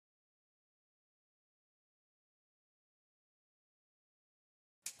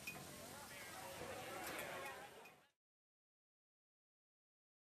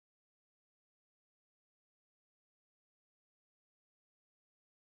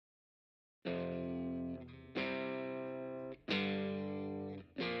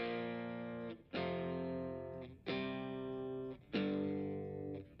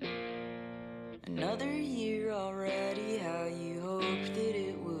Another year already, how you hoped that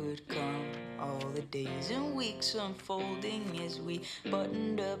it would come. All the days and weeks unfolding as we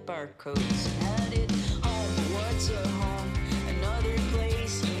buttoned up our coats and had it home. What's a home? Another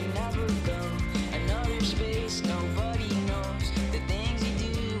place you never go. Another space nobody knows. The things you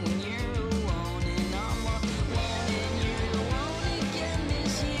do when you're alone. And I'm alone and you're alone again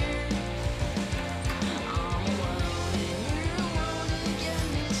this year. I'm alone and you're alone again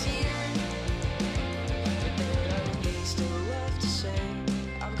this year. But there are things still left to say.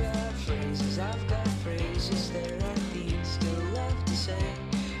 I've got phrases there are things still left to say.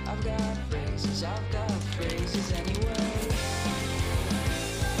 I've got phrases anyway.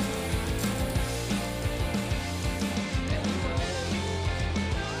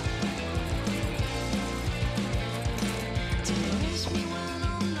 Do you miss me when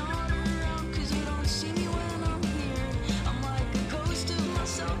I'm not around? 'Cause you don't see me when I'm here. I'm like a ghost of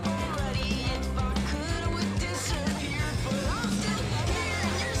myself already. If I could, I would disappear. But I'm still here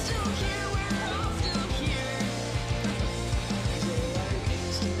and you're still here. We're all still here. 'Cause there are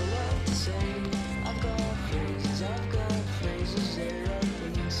things still left to say. I've got phrases there are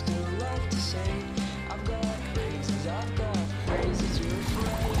things still left to say. I've got phrases you're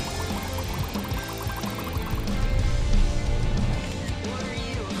afraid. What are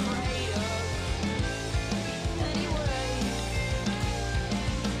you afraid of? Anyway.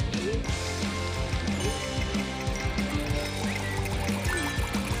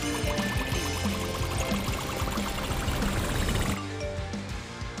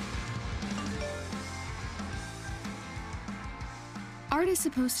 Art is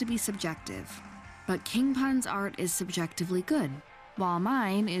supposed to be subjective, but King Pun's art is subjectively good, while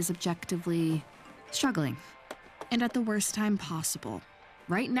mine is objectively struggling. And at the worst time possible.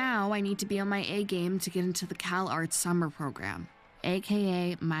 Right now, I need to be on my A game to get into the Cal Arts summer program,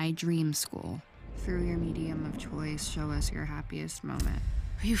 aka my dream school. Through your medium of choice, show us your happiest moment.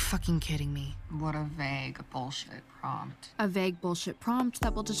 Are you fucking kidding me? What a vague bullshit prompt. A vague bullshit prompt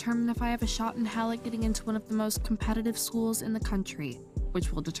that will determine if I have a shot in hell at getting into one of the most competitive schools in the country,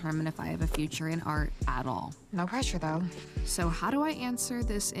 which will determine if I have a future in art at all. No pressure, though. So how do I answer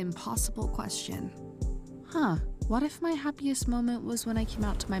this impossible question? What if my happiest moment was when I came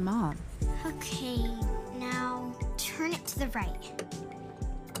out to my mom? Okay, now turn it to the right.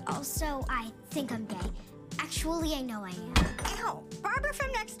 Also, I think I'm gay. Actually, I know I am. Ew! Barbara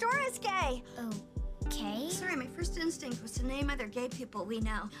from next door is gay! Okay. Sorry, my first instinct was to name other gay people we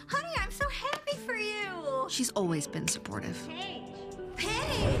know. Honey, I'm so happy for you! She's always been supportive.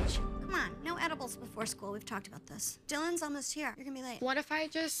 Paige! Come on, no edibles before school. We've talked about this. Dylan's almost here. You're gonna be late. What if I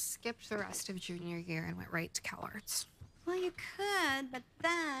just skipped the rest of junior year and went right to Cal Arts? Well, you could, but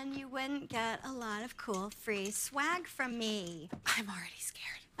then you wouldn't get a lot of cool free swag from me. I'm already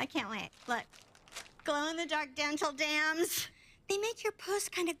scared. I can't wait. Look. Glow-in-the-dark dental dams. They make your puss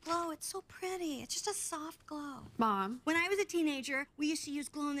kind of glow. It's so pretty. It's just a soft glow. Mom? When I was a teenager, we used to use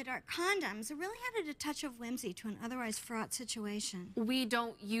glow-in-the-dark condoms. It really added a touch of whimsy to an otherwise fraught situation. We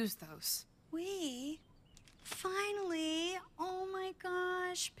don't use those. We? Finally. Oh my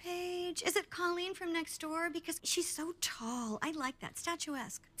gosh, Paige. Is it Colleen from next door? Because she's so tall. I like that.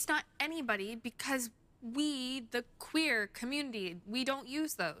 Statuesque. It's not anybody because we, the queer community, we don't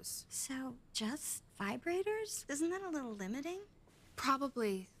use those. So, just vibrators? Isn't that a little limiting?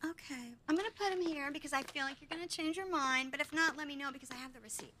 Probably. Okay. I'm gonna put them here because I feel like you're gonna change your mind, but if not, let me know because I have the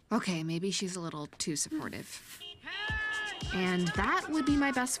receipt. Okay, maybe she's a little too supportive. And that would be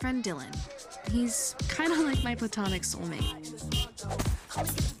my best friend, Dylan. He's kind of like my platonic soulmate.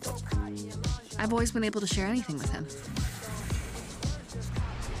 I've always been able to share anything with him.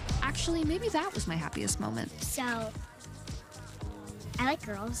 Actually, maybe that was my happiest moment. So, I like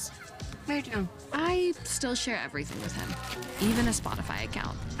girls. Me too. I still share everything with him, even a Spotify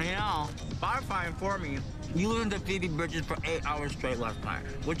account. You know, Spotify informed me you listened to Phoebe Bridges for 8 hours straight last night,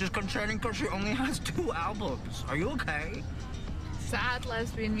 which is concerning because she only has 2 albums. Are you okay? Sad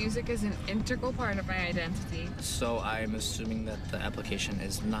lesbian music is an integral part of my identity. So I'm assuming that the application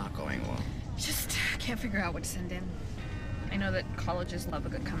is not going well. Just can't figure out what to send in. I know that colleges love a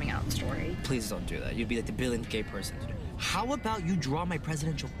good coming out story. Please don't do that. You'd be like the billionth gay person. How about you draw my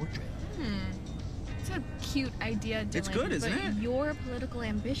presidential portrait? It's a cute idea, Dylan. It's good, isn't but it? Your political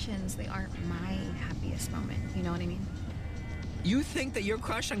ambitions, they aren't my happiest moment. You know what I mean? You think that your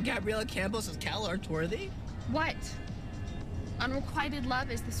crush on Gabriella Campos is Cal Arts worthy? What? Unrequited love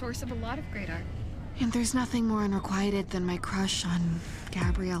is the source of a lot of great art. And there's nothing more unrequited than my crush on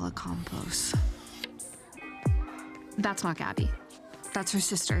Gabriella Campos. That's not Gabby. That's her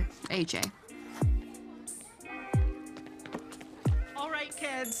sister, AJ. All right,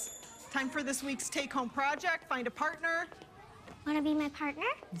 kids. Time for this week's take-home project. Find a partner. Want to be my partner?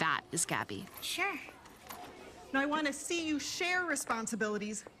 That is Gabby. Sure. Now I want to see you share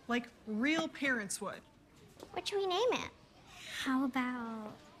responsibilities like real parents would. What should we name it? How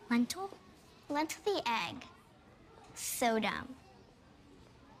about lentil? Lentil the egg. So dumb.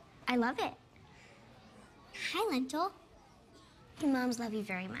 I love it. Hi, Lentil. Your moms love you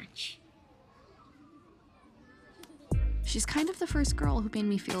very much. She's kind of the first girl who made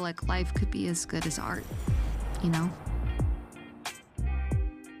me feel like life could be as good as art, you know?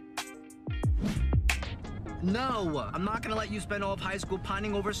 No, I'm not gonna let you spend all of high school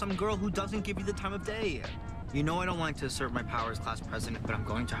pining over some girl who doesn't give you the time of day. You know I don't like to assert my power as class president, but I'm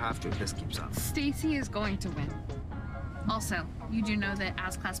going to have to if this keeps up. Stacy is going to win. Also, you do know that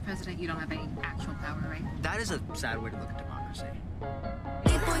as class president, you don't have any actual power, right? That is a sad way to look at democracy.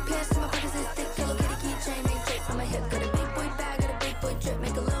 Big boy pants, my pockets is thick, Hello Kitty keychain, ain't straight from my hip. Got a big boy bag, got a big boy drip,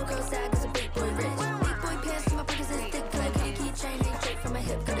 make a little girl sad, cause a big boy rich. Big boy pants, my pockets is thick, Hello Kitty keychain, ain't straight from my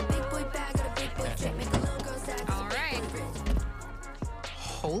hip. Got a big boy bag, got a big boy drip, make a little girl sad. All right.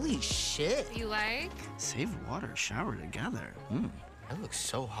 Holy shit. You like? Save water, shower together. That looks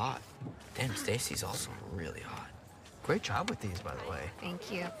so hot. Damn, Stacy's also really hot. Great job with these, by the way.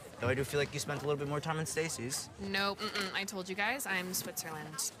 Thank you. Though I do feel like you spent a little bit more time in Stacy's. Nope, I told you guys, I'm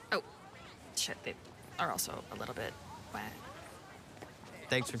Switzerland. Oh, shit, they are also a little bit wet.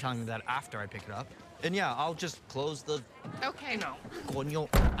 Thanks for telling me that after I pick it up. And yeah, I'll just close the... Okay. No. Coño.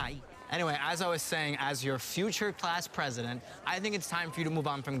 Ay. Anyway, as I was saying, as your future class president, I think it's time for you to move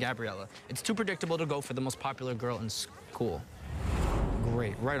on from Gabriella. It's too predictable to go for the most popular girl in school.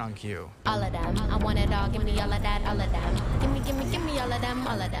 Great, right on cue. All of them, I want it all, give me all of that, all of them. Give me all of them,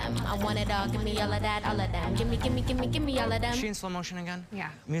 all of them. I want it all, give me all of that, all of them. Give me all of them. Is she in slow motion again? Yeah.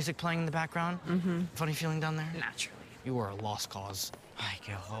 Music playing in the background? Mm-hmm. Funny feeling down there? Naturally. You are a lost cause. Ay,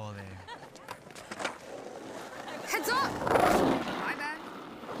 que jode. Heads up! My bad.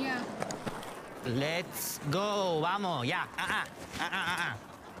 Yeah. Let's go, vamos, yeah,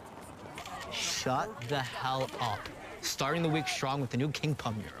 Shut the hell up. Starting the week strong with the new King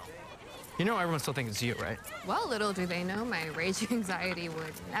Pun mural. You know everyone still thinks it's you, right? Well, little do they know, my raging anxiety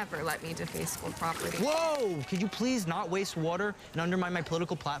would never let me deface school property. Whoa! Could you please not waste water and undermine my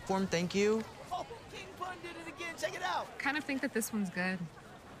political platform? Thank you. Oh, King Pun did it again. Check it out. Kind of think that this one's good.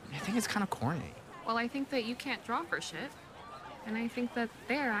 I think it's kind of corny. Well, I think that you can't draw for shit. And I think that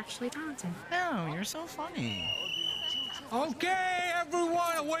they're actually talented. No, you're so funny. Okay,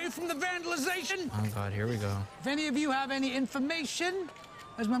 everyone, away from the vandalization. Oh, God, here we go. If any of you have any information,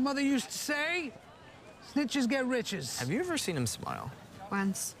 as my mother used to say, snitches get riches. Have you ever seen him smile?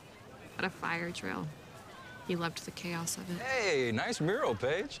 Once, at a fire drill. He loved the chaos of it. Hey, nice mural,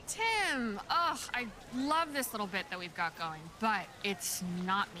 Paige. Tim! Ugh, I love this little bit that we've got going, but it's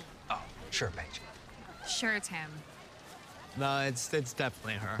not me. Oh, sure, Paige. Sure, Tim. No, it's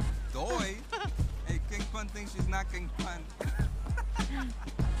definitely her. Doy? Hey, King Pun thinks she's not King Pun.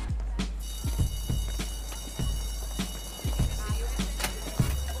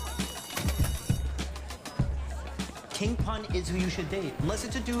 King Pun is who you should date, unless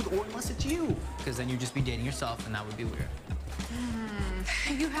it's a dude or unless it's you. Because then you'd just be dating yourself, and that would be weird.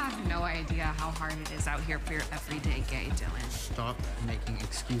 You have no idea how hard it is out here for your everyday gay, Dylan. Stop making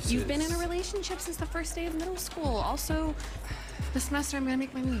excuses. You've been in a relationship since the first day of middle school. Also, this semester I'm gonna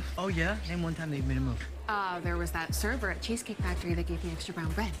make my move. Oh, yeah? Name one time that you made a move. There was that server at Cheesecake Factory that gave me extra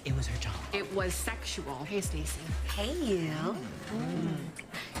brown bread. It was her job. It was sexual. Hey, Stacy. Hey, you.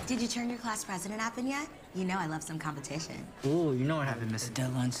 Did you turn your class president app in yet? You know I love some competition. Ooh, you know what? I've been missing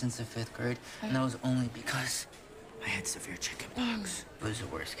deadline since the 5th grade, and that was only because I had severe chicken pox. It was the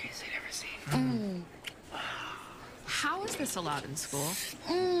worst case I'd ever seen. How is this allowed in school?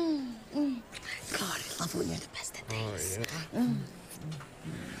 God, I love when you're the best at things.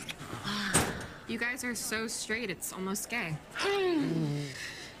 You guys are so straight, it's almost gay.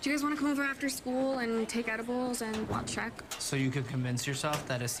 Do you guys want to come over after school and take edibles and watch Shrek? So you could convince yourself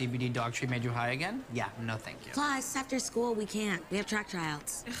that a CBD dog treat made you high again? Yeah, no thank you. Plus, after school, we can't. We have track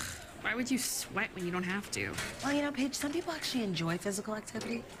tryouts. Why would you sweat when you don't have to? Well, you know, Paige, some people actually enjoy physical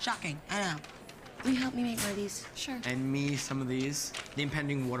activity. Shocking, I know. Will you help me make one of these? Sure. And me, some of these. The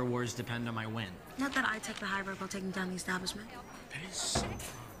impending water wars depend on my win. Not that I took the high road while taking down the establishment. That is so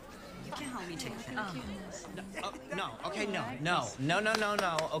fun. You can help me take it. No, okay, no,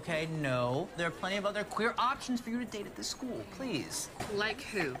 okay, no. There are plenty of other queer options for you to date at this school, please. Like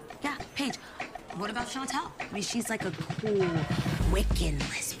who? Yeah, Paige, what about Chantal? I mean, she's like a cool Wiccan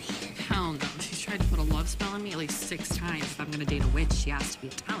lesbian. Hell no. She's tried to put a love spell on me at least 6 times. If I'm gonna date a witch, she has to be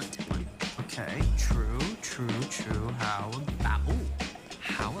a talented one. Okay, true.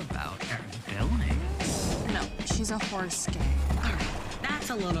 How about course gay. All right, that's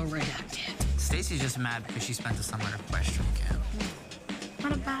a little reductive. Stacy's just mad because she spent the summer at equestrian camp.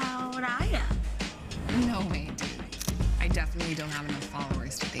 What about Aya? No way, dude. I definitely don't have enough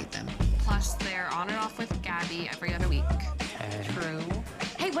followers to date them. Plus, they're on and off with Gabby every other week. True.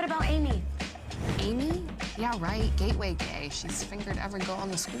 Hey, what about Amy? Amy? Yeah, right. Gateway gay. She's fingered every girl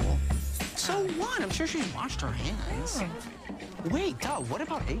in the school. So what? I'm sure she's washed her hands. Wait, duh, what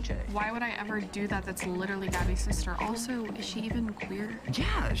about AJ? Why would I ever do that? That's literally Gabby's sister. Also, is she even queer?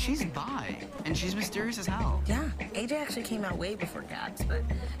 Yeah, she's bi, and she's mysterious as hell. Yeah, AJ actually came out way before Gabs, but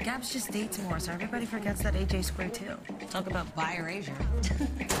Gabs just dates more, so everybody forgets that AJ's queer too. Talk about bi erasure.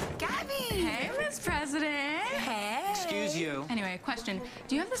 Gabby! Hey, Miss President! Hey! Excuse you. Anyway, question.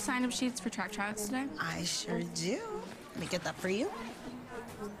 Do you have the sign-up sheets for track tryouts today? I sure do. Let me get that for you.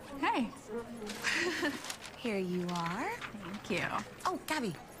 Hey. Here you are. Thank you. Oh,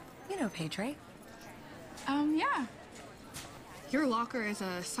 Gabby, you know Paige, right? Yeah. Your locker is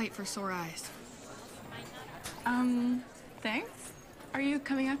a sight for sore eyes. Thanks. Are you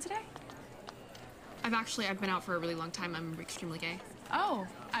coming out today? I've been out for a really long time. I'm extremely gay. Oh,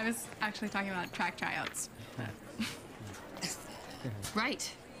 I was actually talking about track tryouts.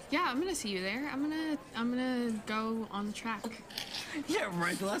 Right. Yeah, I'm gonna see you there. I'm gonna go on the track. Yeah,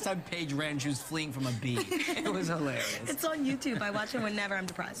 right. The last time Paige ran, she was fleeing from a bee. It was hilarious. It's on YouTube. I watch it whenever I'm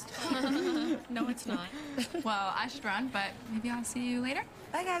depressed. No, it's not. Well, I should run, but maybe I'll see you later.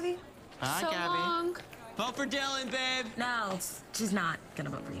 Bye, Gabby. Bye, so Gabby. long. Vote for Dylan, babe. No, she's not gonna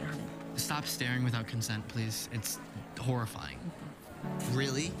vote for you, honey. Stop staring without consent, please. It's horrifying.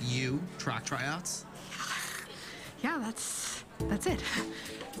 Really? You? Track tryouts? Yeah, that's it.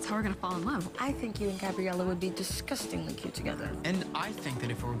 That's how we're gonna fall in love. I think you and Gabriella would be disgustingly cute together. And I think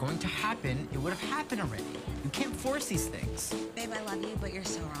that if it were going to happen, it would have happened already. You can't force these things. Babe, I love you, but you're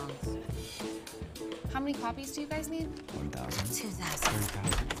so wrong. How many copies do you guys need? 1,000. 2,000.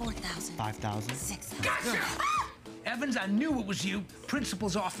 3,000. 4,000. 5,000. 6,000. Gotcha! Evans, I knew it was you.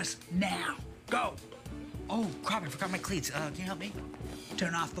 Principal's office now. Go. Oh, crap, I forgot my cleats. Can you help me?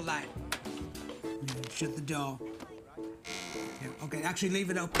 Turn off the light. Shut the door. Yeah, okay, actually leave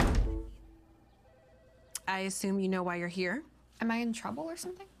it open. I assume you know why you're here? Am I in trouble or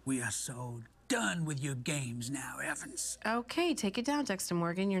something? We are so done with your games now, Evans. Okay, take it down, Dexter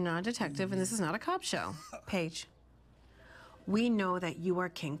Morgan. You're not a detective, and this is not a cop show. Paige, we know that you are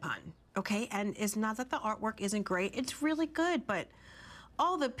King Pun, okay? And it's not that the artwork isn't great. It's really good, but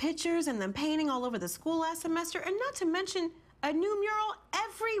all the pictures and the painting all over the school last semester, and not to mention a new mural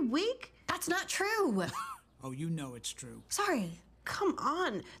every week? That's not true. Oh, you know it's true. Sorry. Come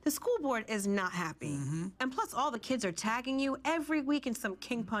on. The school board is not happy. And plus, all the kids are tagging you every week in some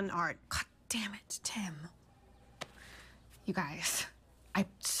King Pun art. God damn it, Tim. You guys, I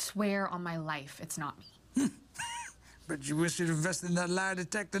swear on my life it's not me. But you wish you'd invested in that lie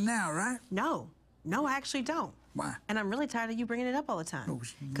detector now, right? No. No, I actually don't. Why? And I'm really tired of you bringing it up all the time.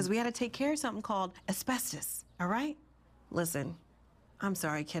 Because we had to take care of something called asbestos, all right? Listen, I'm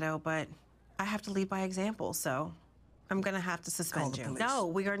sorry, kiddo, but I have to lead by example, so I'm gonna have to suspend you. Police. No,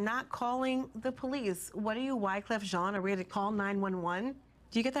 we are not calling the police. What are you, Wyclef Jean? Are we gonna call 911?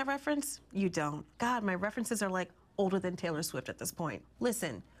 Do you get that reference? You don't. God, my references are like older than Taylor Swift at this point.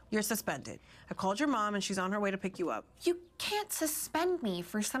 Listen, you're suspended. I called your mom and she's on her way to pick you up. You can't suspend me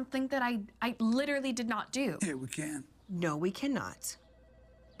for something that I literally did not do. Yeah, we can. No, we cannot.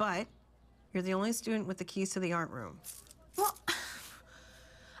 But you're the only student with the keys to the art room. Well,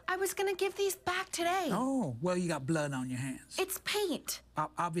 I was gonna give these back today. Oh, well, you got blood on your hands. It's paint.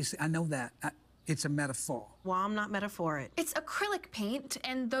 Obviously, I know that. It's a metaphor. Well, I'm not metaphoric. It's acrylic paint,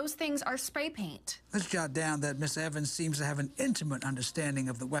 and those things are spray paint. Let's jot down that Miss Evans seems to have an intimate understanding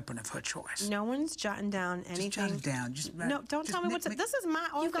of the weapon of her choice. No one's jotting down anything. Just jot it down. Just no, don't tell me what to. This is my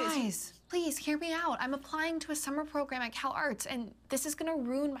office. You guys, please hear me out. I'm applying to a summer program at Cal Arts, and this is gonna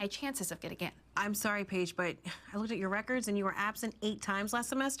ruin my chances of getting in. I'm sorry, Paige, but I looked at your records, and you were absent 8 times last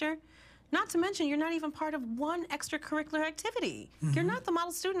semester. Not to mention, you're not even part of one extracurricular activity. You're not the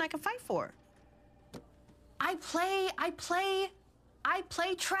model student I can fight for. I play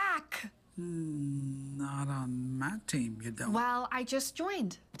track. Not on my team, you don't. Well, I just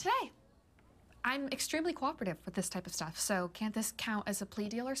joined today. I'm extremely cooperative with this type of stuff, so can't this count as a plea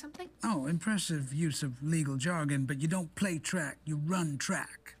deal or something? Oh, impressive use of legal jargon, but you don't play track, you run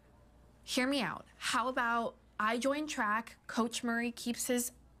track. Hear me out. How about I join track, Coach Murray keeps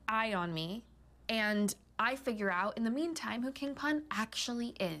his eye on me, and I figure out in the meantime who King Pun actually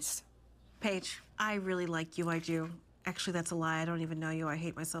is. Paige, I really like you, I do. Actually, that's a lie. I don't even know you. I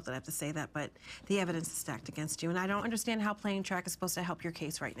hate myself that I have to say that, but the evidence is stacked against you, and I don't understand how playing track is supposed to help your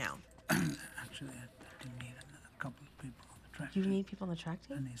case right now. Actually, I do need a couple track You team. need people on the track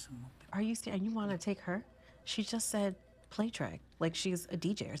team? I need some more people. Are you serious? You want to take her? She just said play track, like she's a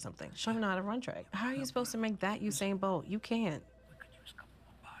DJ or something. She don't even know how to run track. How are you supposed to make that Usain Bolt? You can't.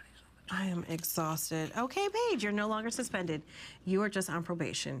 I am exhausted. Okay, Paige, you're no longer suspended. You are just on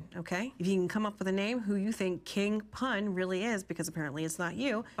probation, okay? If you can come up with a name who you think King Pun really is, because apparently it's not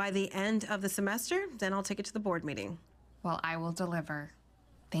you, by the end of the semester, then I'll take it to the board meeting. Well, I will deliver.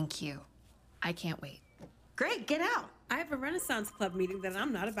 Thank you. I can't wait. Great, get out. I have a Renaissance Club meeting that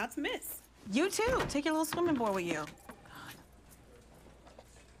I'm not about to miss. You too. Take your little swimming board with you.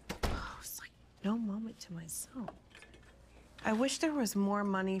 Oh, it's like no moment to myself. I wish there was more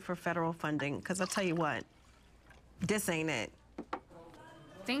money for federal funding, because I'll tell you what, this ain't it.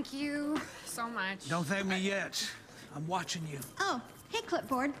 Thank you so much. Don't thank me yet. I'm watching you. Oh, hey,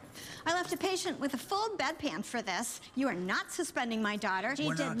 Clipboard. I left a patient with a full bedpan for this. You are not suspending my daughter. She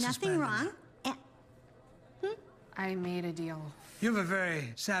We're did not nothing suspending wrong. I made a deal. You have a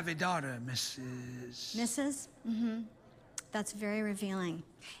very savvy daughter, Mrs. Mrs.? Mm-hmm. That's very revealing.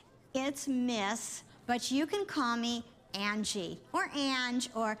 It's Miss, but you can call me Angie, or Ange,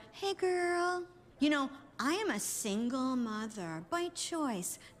 or hey, girl. You know, I am a single mother by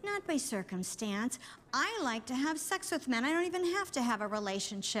choice, not by circumstance. I like to have sex with men. I don't even have to have a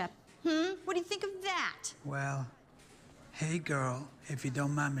relationship. What do you think of that? Well, hey, girl, if you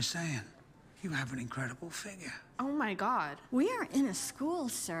don't mind me saying, you have an incredible figure. Oh my God. We are in a school,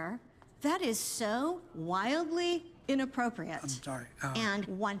 sir. That is so wildly inappropriate. I'm sorry. And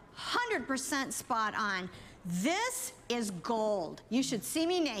 100% spot on. This is gold. You should see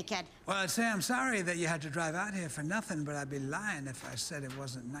me naked. Well, I'd say I'm sorry that you had to drive out here for nothing, but I'd be lying if I said it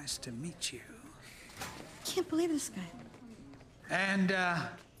wasn't nice to meet you. Can't believe this guy. And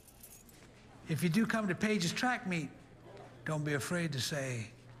if you do come to Paige's track meet, don't be afraid to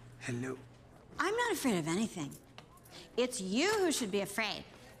say hello. I'm not afraid of anything. It's you who should be afraid.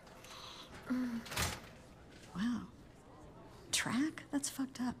 Wow. Track? That's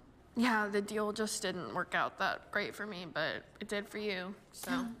fucked up. Yeah, the deal just didn't work out that great for me, but it did for you,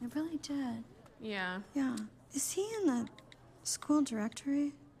 so. Yeah, it really did. Yeah. Yeah. Is he in the school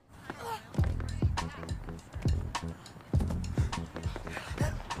directory?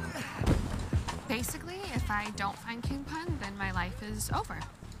 Basically, if I don't find King Pun, then my life is over.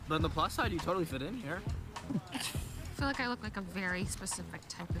 But on the plus side, you totally fit in here. I feel like I look like a very specific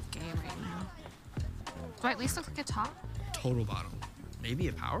type of gay right now. Do I at least look like a top? Total bottom. Maybe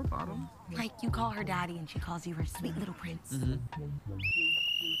a power bottom. Like you call her daddy and she calls you her sweet little prince.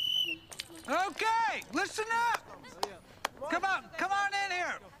 Okay, listen up. Come on in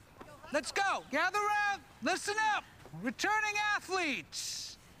here. Let's go. Gather around. Listen up. Returning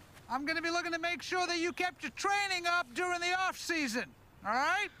athletes. I'm going to be looking to make sure that you kept your training up during the off season. All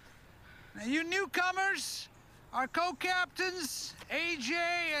right? Now, you newcomers, our co-captains, AJ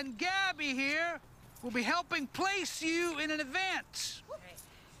and Gabby here, will be helping place you in an event.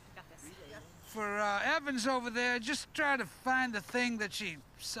 For Evans over there, just try to find the thing that she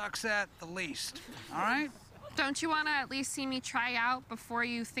sucks at the least, all right? Don't you want to at least see me try out before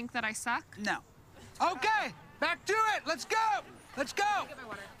you think that I suck? No. Okay, back to it. Let's go. Let's go.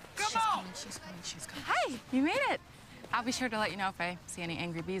 Come on. She's coming. Hi, you made it. I'll be sure to let you know if I see any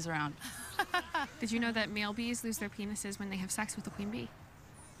angry bees around. Did you know that male bees lose their penises when they have sex with the queen bee?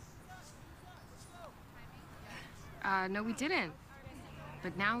 No, we didn't.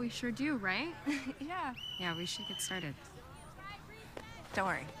 But now we sure do, right? Yeah. Yeah, we should get started. Don't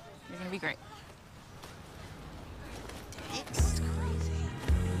worry. You're gonna be great. It's crazy.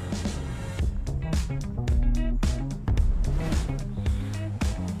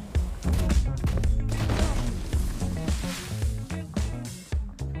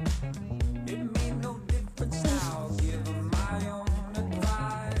 It made no difference now, give them my own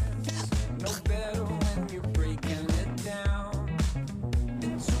advice. No better when you're breaking it down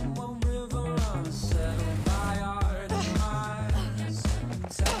into a river unsettled by our demise.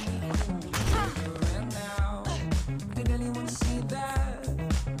 Tell me who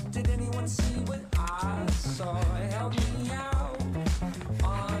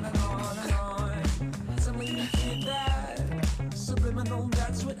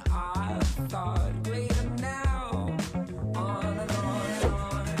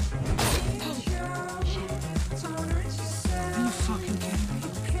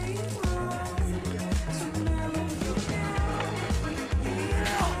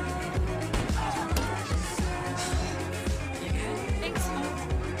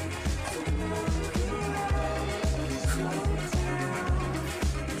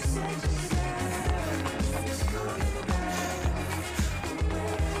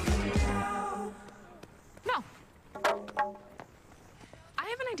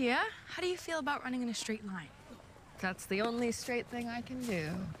idea. How do you feel about running in a straight line? That's the only straight thing I can do.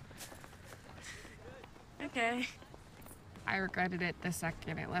 Okay. I regretted it the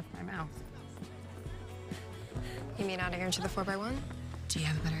second it left my mouth. You mean out of here into the 4x1? Do you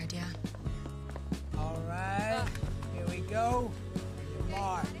have a better idea? All right, here we go.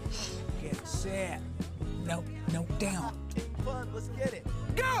 Mark, get set. No, down. Fun, let's get it.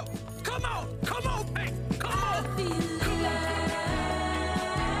 Go! Come on, Pete, come on!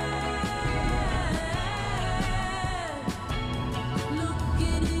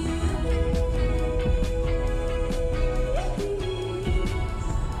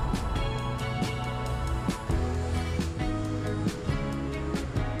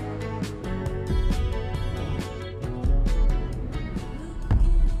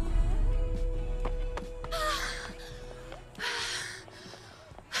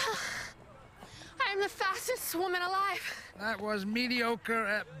 I'm the fastest woman alive. That was mediocre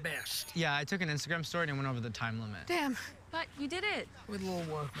at best. Yeah, I took an Instagram story and it went over the time limit. Damn. But you did it. With a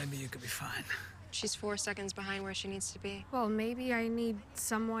little work, maybe you could be fine. She's 4 seconds behind where she needs to be. Well, maybe I need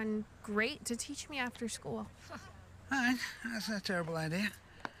someone great to teach me after school. All right, that's not a terrible idea.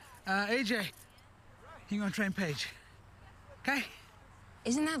 AJ, you gonna train Paige, okay?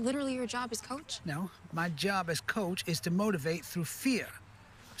 Isn't that literally your job as coach? No, my job as coach is to motivate through fear.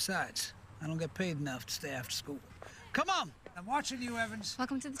 Besides, I don't get paid enough to stay after school. Come on, I'm watching you, Evans.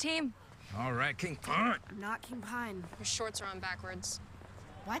 Welcome to the team. All right, King Pun. I'm not King Pine. Your shorts are on backwards.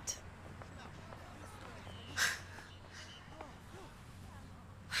 What?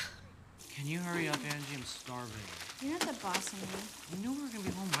 Can you hurry up, Angie? I'm starving. You're not the boss of me. You knew we were gonna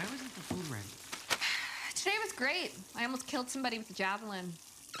be home. Why wasn't the food ready? Today was great. I almost killed somebody with a javelin.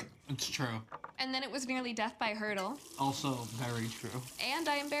 It's true. And then it was nearly death by hurdle. Also very true. And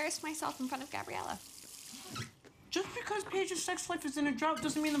I embarrassed myself in front of Gabriella. Just because Paige's sex life is in a drought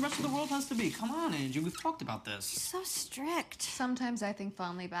doesn't mean the rest of the world has to be. Come on, Angie. We've talked about this. So strict. Sometimes I think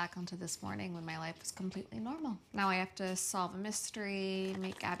fondly back onto this morning when my life was completely normal. Now I have to solve a mystery,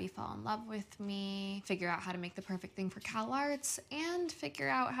 make Abby fall in love with me, figure out how to make the perfect thing for Cal Arts, and figure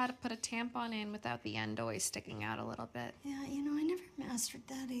out how to put a tampon in without the end always sticking out a little bit. Yeah, you know, I never mastered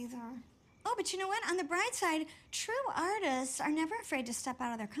that either. Oh, but you know what? On the bright side, true artists are never afraid to step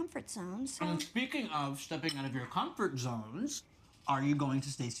out of their comfort zones. So. And speaking of stepping out of your comfort zones, are you going to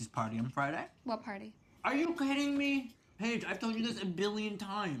Stacy's party on Friday? What party? Are you kidding me? Paige, I've told you this a billion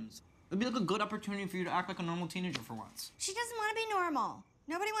times. It'd be like a good opportunity for you to act like a normal teenager for once. She doesn't want to be normal.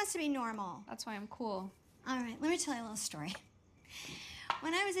 Nobody wants to be normal. That's why I'm cool. All right, let me tell you a little story.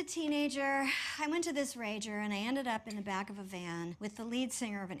 When I was a teenager, I went to this rager and I ended up in the back of a van with the lead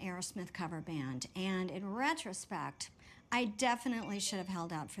singer of an Aerosmith cover band. And in retrospect, I definitely should have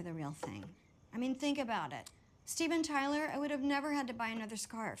held out for the real thing. I mean, think about it. Steven Tyler, I would have never had to buy another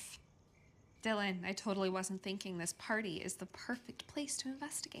scarf. Dylan, I totally wasn't thinking this party is the perfect place to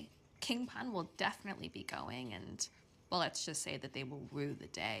investigate. King Pun will definitely be going and, well, let's just say that they will rue the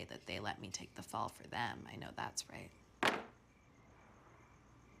day that they let me take the fall for them. I know that's right.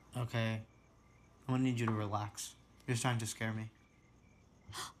 Okay. I'm gonna need you to relax. You're starting to scare me.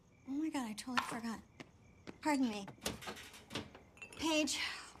 Oh my God, I totally forgot. Pardon me. Paige,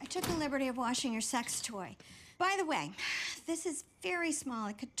 I took the liberty of washing your sex toy. By the way, this is very small.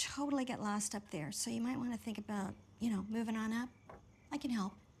 It could totally get lost up there, so you might want to think about, you know, moving on up. I can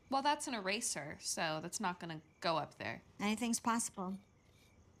help. Well, that's an eraser, so that's not gonna go up there. Anything's possible.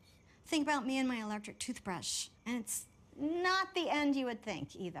 Think about me and my electric toothbrush, and it's not the end you would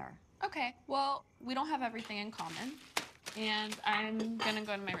think, either. Okay, well, we don't have everything in common, and I'm gonna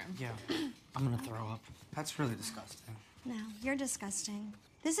go to my room. Yeah. I'm gonna throw up. That's really disgusting. No, you're disgusting.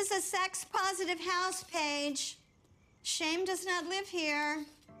 This is a sex-positive house, Paige. Shame does not live here.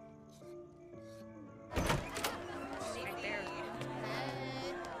 Right there.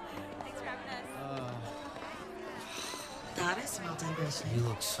 Thanks for having us. That is smell delicious. You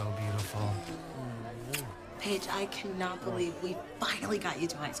look so beautiful. Paige, I cannot believe we finally got you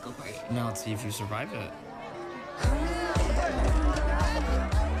to a high school party. Now let's see if you survive it.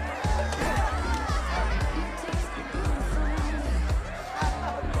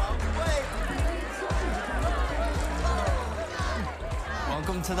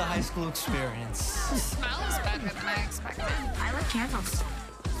 Welcome to the high school experience. Smells better than I expected. I like candles.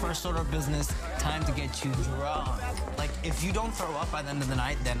 First order of business, time to get you drunk. Like, if you don't throw up by the end of the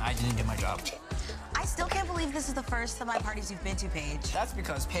night, then I didn't do my job. I still can't believe this is the first of my parties you've been to, Paige. That's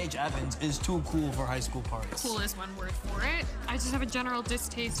because Paige Evans is too cool for high school parties. Cool is one word for it. I just have a general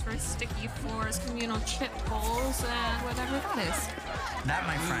distaste for sticky floors, communal chip bowls, and whatever that is. That,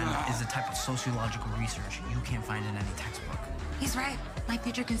 my friend, is the type of sociological research you can't find in any textbook. He's right. My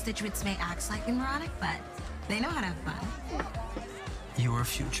future constituents may act slightly neurotic, but they know how to have fun. Your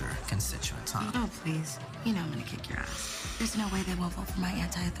future constituents, huh? Oh, please. You know I'm gonna kick your ass. There's no way they won't vote for my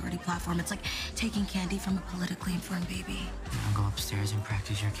anti-authority platform. It's like taking candy from a politically informed baby. You wanna go upstairs and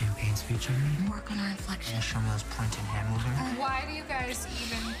practice your campaign speech on me? Work on our inflection. And show me those pointed hand movements? Why do you guys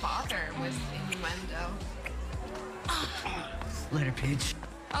even bother with innuendo? Later, Paige.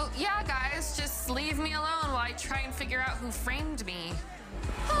 Oh, yeah, guys, just leave me alone while I try and figure out who framed me.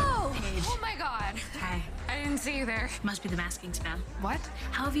 Oh! Paige. Oh my god. Hi. I didn't see you there. Must be the masking spell. What?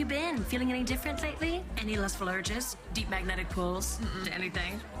 How have you been? Feeling any different lately? Any lustful urges? Deep magnetic pulls? To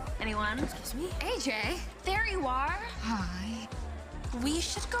anything? Anyone? Excuse me? AJ, there you are. Hi. We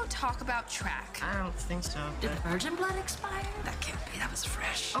should go talk about track. I don't think so. Did the virgin blood expire? That can't be. That was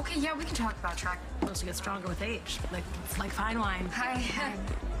fresh. Okay, yeah, we can talk about track. Mostly get stronger with age. It's like fine wine. Hi.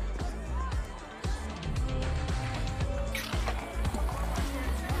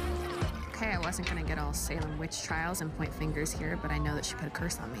 Okay, I wasn't gonna get all Salem witch trials and point fingers here, but I know that she put a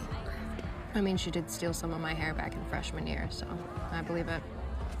curse on me. I mean, she did steal some of my hair back in freshman year, so I believe it.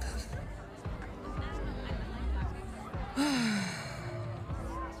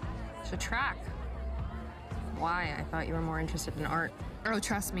 So track. Why? I thought you were more interested in art. Oh,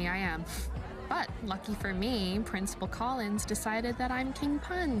 trust me, I am. But lucky for me, Principal Collins decided that I'm King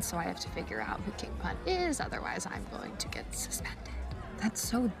Pun, so I have to figure out who King Pun is, otherwise I'm going to get suspended. That's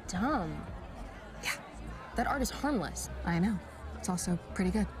so dumb. Yeah, that art is harmless. I know. It's also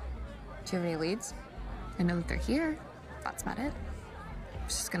pretty good. Do you have any leads? I know that they're here. That's about it. I'm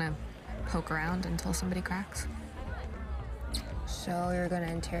just gonna poke around until somebody cracks. So you're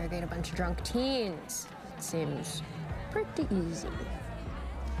gonna interrogate a bunch of drunk teens. Seems pretty easy.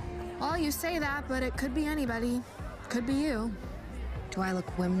 Well, you say that, but it could be anybody. Could be you. Do I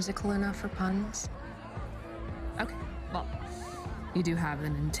look whimsical enough for puns? Okay, well, you do have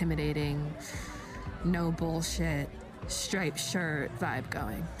an intimidating, no bullshit, striped shirt vibe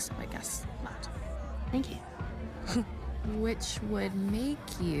going, so I guess not. Thank you. Which would make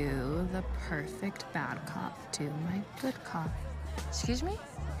you the perfect bad cop to my good cop. Excuse me?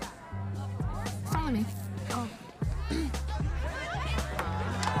 Follow me. Oh.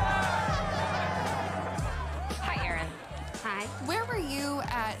 Hi, Erin. Hi. Where were you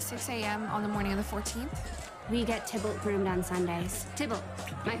at 6 a.m. on the morning of the 14th? We get Tybalt groomed on Sundays. Tybalt,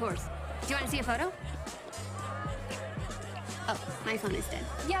 my horse. Do you want to see a photo? Oh, my phone is dead.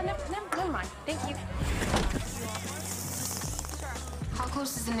 Yeah, never mind. Thank you. How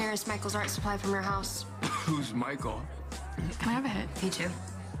close is the nearest Michael's art supply from your house? Who's Michael? Can I have a hit? Me too.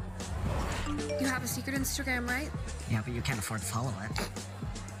 You have a secret Instagram, right? Yeah, but you can't afford to follow it.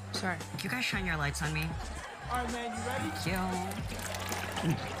 Sorry. Can you guys shine your lights on me? All right, man, you ready? Thank you.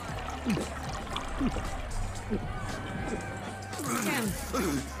 Tim,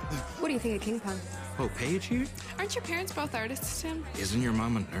 what do you think of King Pun? Oh, Paige here? Aren't your parents both artists, Tim? Isn't your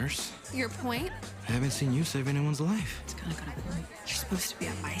mom a nurse? Your point? I haven't seen you save anyone's life. It's gonna go to point. You're supposed to be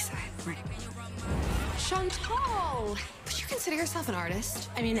on my side. Right. Chantal! Would you consider yourself an artist?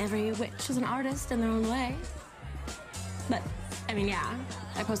 I mean, every witch is an artist in their own way. But, I mean, yeah,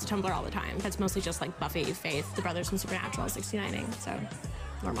 I post to Tumblr all the time. That's mostly just like Buffy, Faith, the brothers from Supernatural, 69ing, so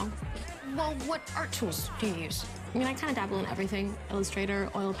normal. Well, what art tools do you use? I mean, I kind of dabble in everything. Illustrator,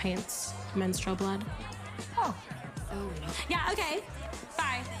 oil paints, menstrual blood. Oh. Yeah, okay.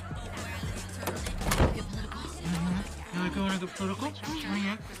 Bye. You want to get political?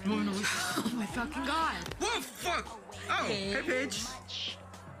 Oh my fucking god. What fuck? Oh, hey, Paige.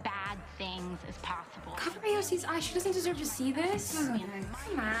 Bad things as possible. Cover AOC's eyes. She doesn't deserve to see this.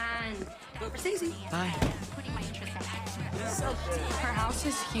 Come on. Go for Stacey. Bye. Her house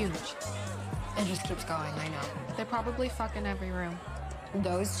is huge. It just keeps going, I know. They probably fuck in every room.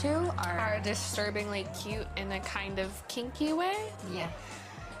 Those two Are disturbingly cute in a kind of kinky way. Yeah.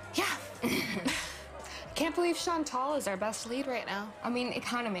 Yeah. Can't believe Chantal is our best lead right now. I mean, it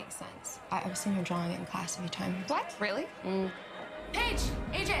kind of makes sense. I've seen her drawing it in class a few times. What? Really? Paige!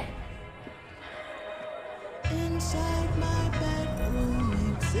 AJ! Inside my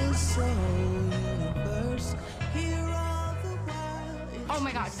bedroom exists a whole universe. Here all the while. Oh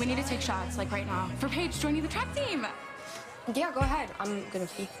my god, we need to take shots, like right now. For Paige joining the track team! Yeah, go ahead. I'm gonna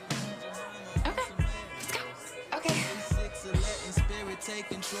pee. Okay, let's go. Okay. Take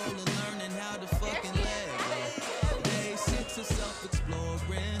control and learning how to fucking live. Day 6 of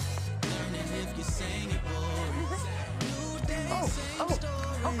self-exploring, learning if you're sane it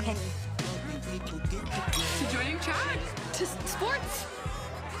Okay. To joining track. To sports.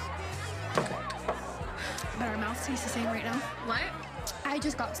 But our mouths taste the same right now. What? I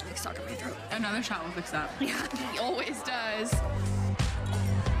just got something stuck in my throat. Another shot will fix that. Yeah, he always does.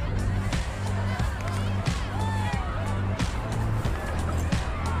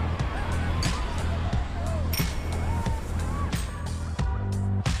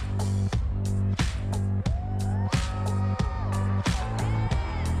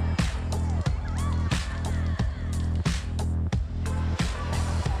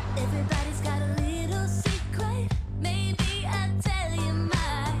 Everybody's got a little secret. Maybe I'll tell you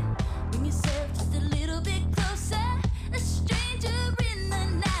mine. Bring yourself just a little bit closer. A stranger in the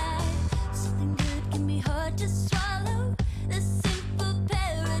night. Something good can be hard to swallow. A simple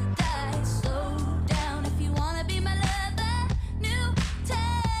paradise. Slow down if you wanna be my lover. New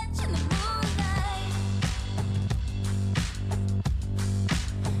touch in the moonlight.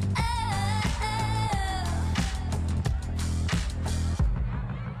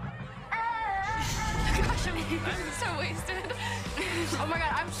 Gosh, I'm so wasted. Oh my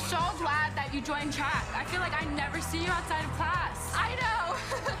god, I'm so glad that you joined track. I feel like I never see you outside of class. I know.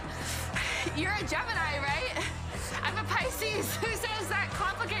 You're a Gemini, right? I'm a Pisces. Who says that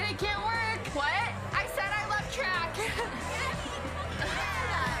complicated can't work? What? I said I love track.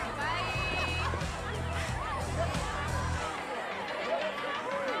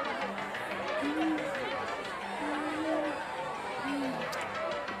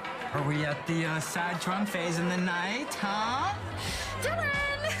 Are we at the sad drunk phase in the night, huh?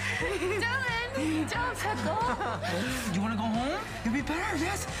 Dylan! Dylan! Don't pickle! You wanna go home? It'd be better,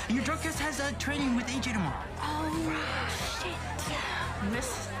 yes. Your drunk guest has a training with AJ tomorrow. Oh, shit.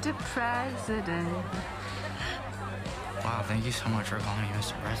 Mr. President. Wow, thank you so much for calling me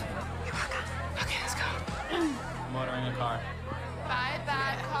Mr. President. You're welcome. Okay, let's go. I'm ordering a car. Bye,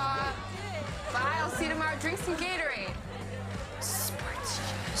 bad cop. Bye, I'll see you tomorrow. Drink some Gatorade. Sports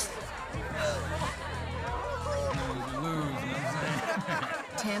shoes.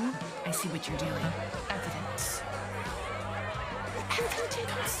 Tim, I see what you're doing. Evidence.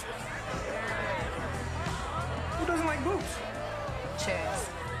 Evidence. Who doesn't like boobs? Cheers.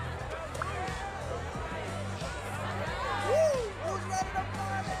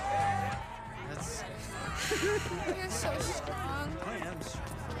 That's... You're so strong. I am strong.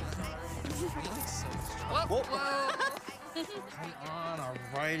 Whoa, whoa. Come on, our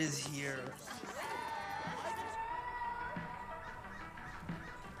ride is here.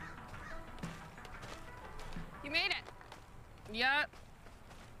 You made it. Yup.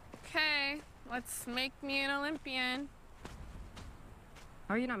 Okay, let's make me an Olympian.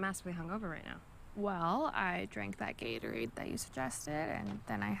 How are you not massively hungover right now? Well, I drank that Gatorade that you suggested, and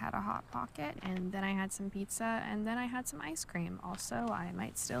then I had a Hot Pocket, and then I had some pizza, and then I had some ice cream. Also, I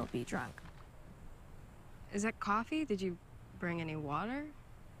might still be drunk. Is that coffee? Did you bring any water?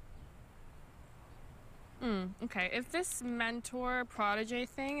 Okay, if this mentor protege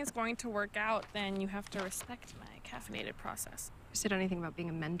thing is going to work out, then you have to respect my caffeinated process. Who said anything about being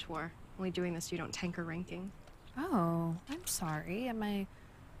a mentor? Only doing this so you don't tank a ranking. Oh, I'm sorry. Am I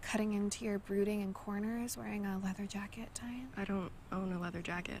cutting into your brooding in corners wearing a leather jacket, Diane? I don't own a leather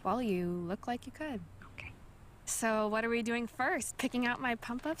jacket. Well, you look like you could. Okay. So what are we doing first? Picking out my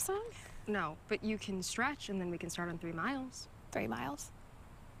pump-up song? No, but you can stretch and then we can start on 3 miles. 3 miles?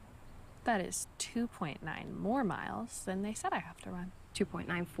 That is 2.9 more miles than they said I have to run.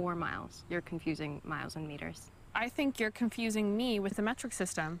 2.94 miles. You're confusing miles and meters. I think you're confusing me with the metric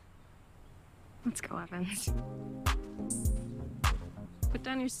system. Let's go, Evans. Put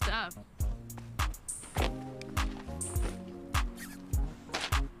down your stuff.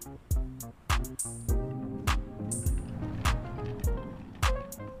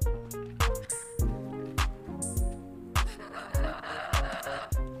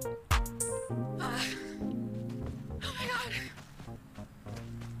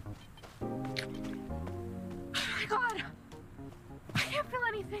 I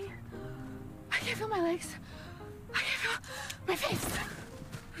can't feel my legs. I can't feel my face.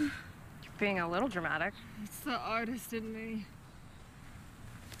 You're being a little dramatic. It's the artist in me.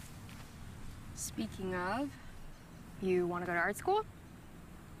 Speaking of, you want to go to art school?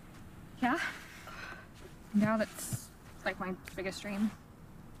 Yeah. Now that's like my biggest dream.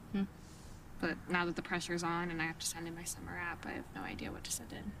 But now that the pressure's on and I have to send in my summer app, I have no idea what to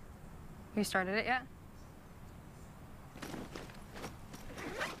send in. You started it yet?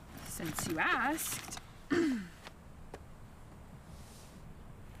 Since you asked. Been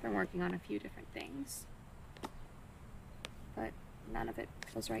working on a few different things. But none of it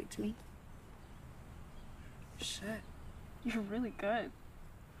feels right to me. Shit. You're really good.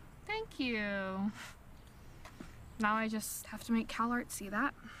 Thank you. Now I just have to make CalArts see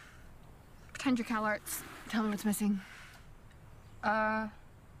that. Pretend you're CalArts. Tell me what's missing.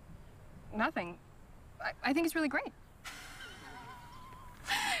 Nothing. I think it's really great.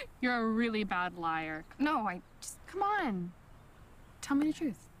 You're a really bad liar. No, I just... Come on. Tell me the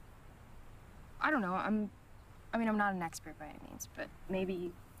truth. I don't know. I mean, I'm not an expert by any means, but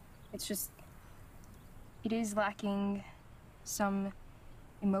maybe it's just... It is lacking some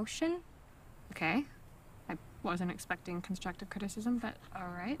emotion. Okay. I wasn't expecting constructive criticism, but all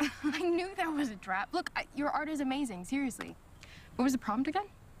right. I knew that was a trap. Look, your art is amazing, seriously. What was the prompt again?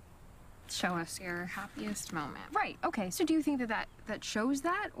 Show us your happiest moment. Right, okay. So do you think that shows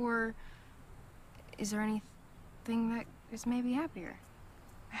that, or is there anything that is maybe happier?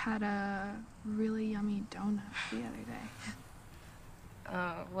 I had a really yummy donut the other day.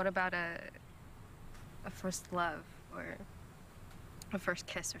 What about a first love, or a first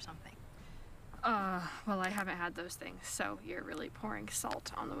kiss or something? Well, I haven't had those things, so you're really pouring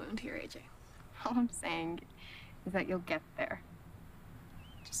salt on the wound here, AJ. All I'm saying is that you'll get there.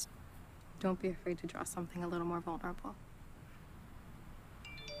 Just don't be afraid to draw something a little more vulnerable.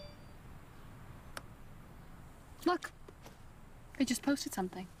 Look, they just posted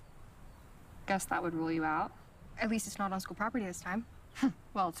something. Guess that would rule you out. At least it's not on school property this time.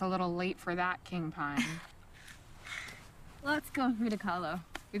 Well, it's a little late for that, King Pine. Let's go Frida Kahlo.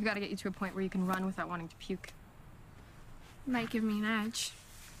 We've got to get you to a point where you can run without wanting to puke. Might give me an edge.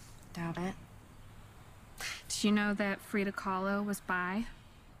 Doubt it. Did you know that Frida Kahlo was bi?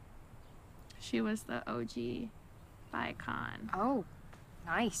 She was the OG bi-con. Oh,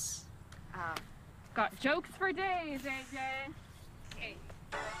 nice. Got jokes for days, AJ. Hey.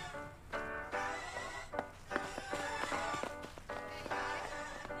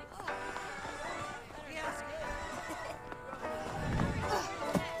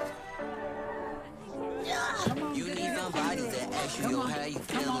 You need somebody that asks you, yo, how you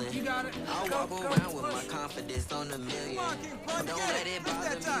feeling? I walk around with my confidence on a million. Don't let it bother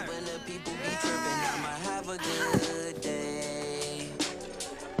me when the people be tripping. I'ma have a good day.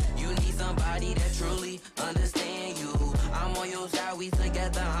 You need somebody that truly understand you. I'm on your side, we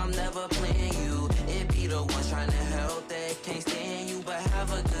together, I'm never playing you. It be the ones trying to help that can't stand you, but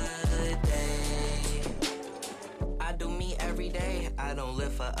have a good day. I do me every day, I don't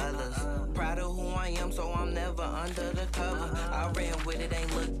live for others. Proud of who I am, so I'm never under the cover. I ran with it,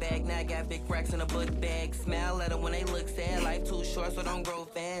 ain't look back, now I got big cracks in a book bag. Smile at them when they look sad, life too short, so don't grow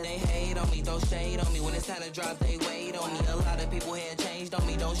fast. They hate on me, throw shade on me, when it's time to drop, they wait on me. A lot of people here changed on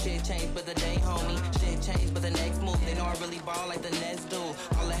me, don't shit change, but the day, homie. Shit changed, but the next move, they know I really ball like the Nets do.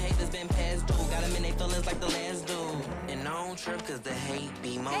 All the haters been past due, got them in their feelings like the last dude. And I don't trip, cause the hate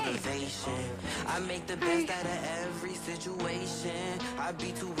be motivation. I make the best out of every situation. I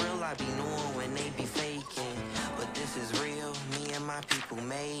be too real, I be knowing when they be faking. But this is real, me and my people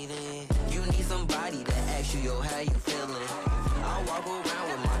made it. You need somebody to ask you, yo, how you feeling? I walk around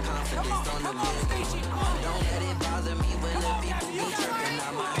with my confidence on the million. Don't let it bother me when the people be tripping.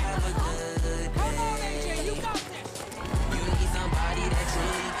 I'ma have a good day. You need somebody that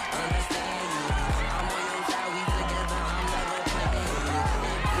truly understand you. I'm on your side, we together, I'm never playing you.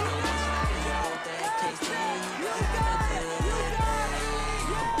 If you don't want to help that can't stand you, have a good day.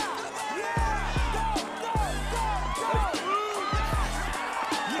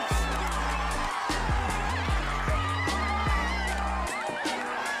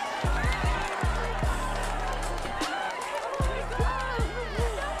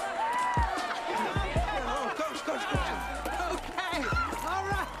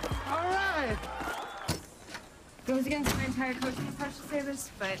 Goes against my entire coaching approach to say this,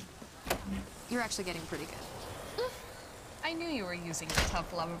 but you're actually getting pretty good. I knew you were using the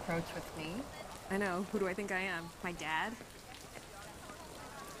tough love approach with me. I know. Who do I think I am? My dad?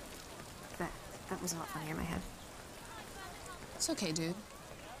 That was not funny in my head. It's okay, dude.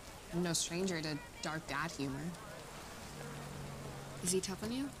 I'm no stranger to dark dad humor. Is he tough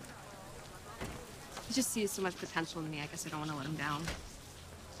on you? He just sees so much potential in me. I guess I don't want to let him down.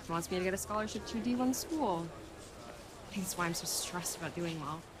 He wants me to get a scholarship to a D1 school. I think that's why I'm so stressed about doing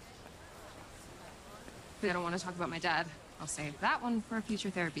well. But I don't want to talk about my dad. I'll save that one for a future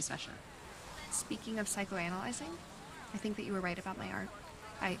therapy session. Speaking of psychoanalyzing, I think that you were right about my art.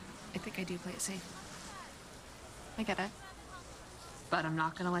 I think I do play it safe. I get it. But I'm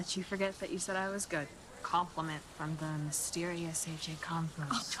not gonna let you forget that you said I was good. Compliment from the mysterious AJ Converse.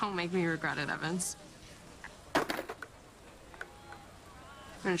 Oh, don't make me regret it, Evans.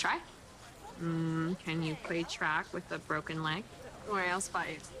 Wanna try? Can you play track with a broken leg? Or else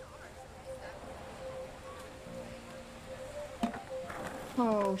fight?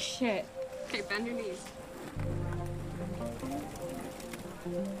 Oh, shit. Okay, bend your knees.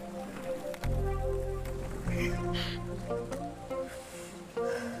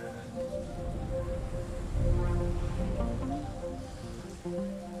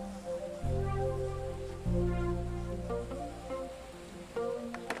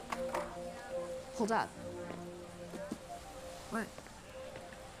 Hold up. What?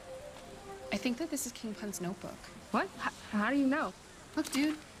 I think that this is King Pun's notebook. What? How do you know? Look,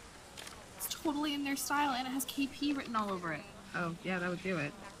 dude. It's totally in their style, and it has KP written all over it. Oh, yeah, that would do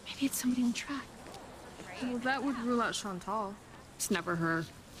it. Maybe it's somebody on track. Well, that would rule out Chantal. It's never her.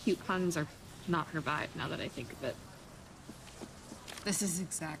 Cute puns are not her vibe, now that I think of it. This is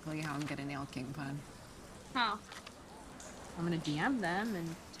exactly how I'm gonna nail King Pun. How? I'm gonna DM them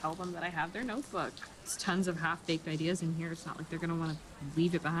and tell them that I have their notebook. There's tons of half-baked ideas in here. It's not like they're gonna want to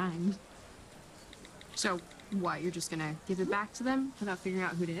leave it behind. So, what, you're just gonna Give it back to them without figuring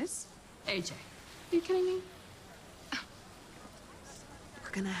out who it is? AJ? Are you kidding me?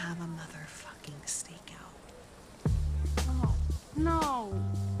 We're gonna have a motherfucking stakeout. Oh, no.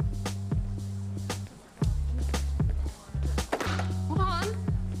 Hold on.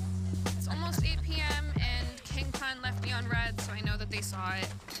 It's almost 8 p.m. and King Pun left me on red, so I know that they saw it.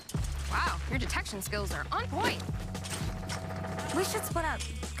 Wow, your detection skills are on point. We should split up.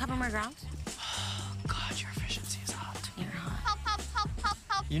 Cover more ground. God, your efficiency is hot. You're hot. Help, help, help, help,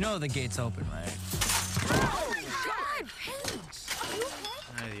 help. You know the gate's open, right? Oh my God, Paige!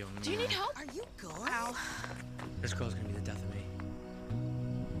 Are you okay? Do you need help? Are you good? Ow. This girl's gonna be the death of me.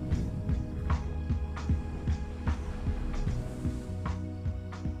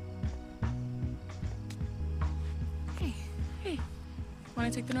 Hey.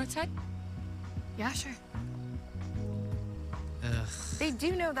 Want to take the north side? Yeah, sure. Ugh. They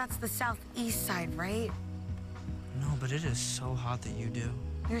do know that's the southeast side, right? No, but it is so hot that you do.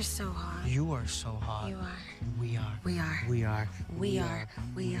 You're so hot. You are so hot. You are. We are. We are. We are. We are.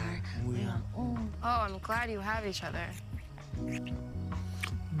 We are. We are. Oh, I'm glad you have each other.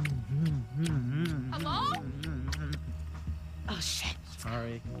 Hello? Oh, shit.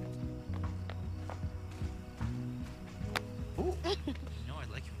 Sorry. Ooh. You know I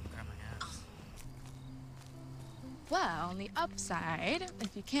like you when you grab my ass. Well, on the upside,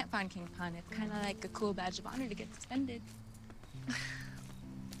 if you can't find King Pun, it's kind of like a cool badge of honor to get suspended.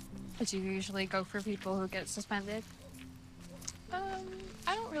 But you usually go for people who get suspended?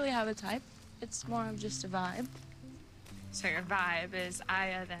 I don't really have a type. It's more of just a vibe. So your vibe is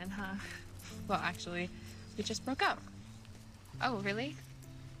Aya then, huh? Well, actually, we just broke up. Oh, really?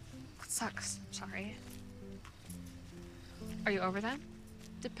 That sucks. I'm sorry. Are you over them?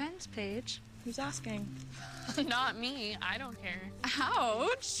 Depends, Paige. Who's asking? Not me. I don't care.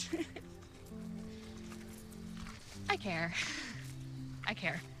 Ouch! I care. I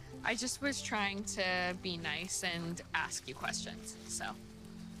care. I just was trying to be nice and ask you questions, so.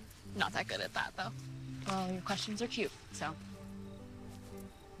 Not that good at that, though. Well, your questions are cute, so.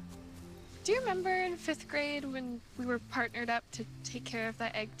 Do you remember in 5th grade when we were partnered up to take care of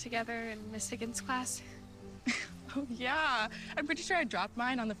that egg together in Miss Higgins' class? Oh, yeah. I'm pretty sure I dropped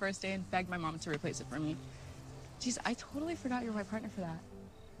mine on the first day and begged my mom to replace it for me. Jeez, I totally forgot you were my partner for that.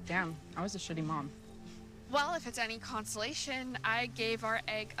 Damn, I was a shitty mom. Well, if it's any consolation, I gave our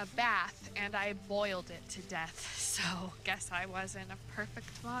egg a bath and I boiled it to death. So, guess I wasn't a perfect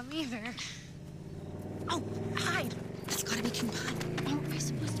mom either. Oh, hide! That's gotta be King Pun. Aren't we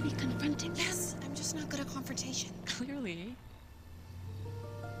supposed to be confronting? Yes, I'm just not good at confrontation. Clearly.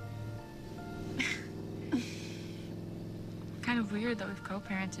 Kind of weird that we've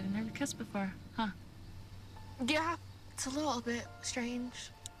co-parented and never kissed before, huh? Yeah, it's a little bit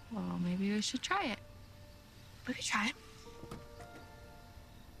strange. Well, maybe we should try it. We could try it.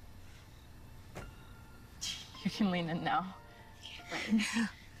 You can lean in now.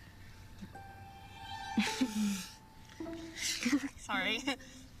 Sorry.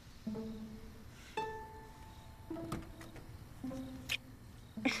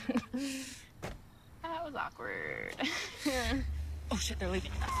 That was awkward. Oh shit, they're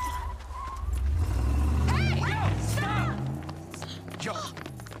leaving. Hey! Yo, stop! Yo,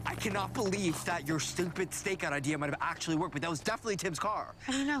 I cannot believe that your stupid stakeout idea might have actually worked, but that was definitely Tim's car.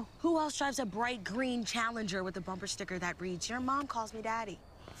 I don't know. Who else drives a bright green Challenger with a bumper sticker that reads, "Your mom calls me daddy"?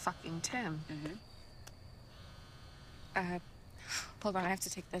 Fucking Tim. Hold on, I have to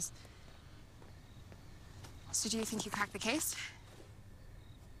take this. So do you think you cracked the case?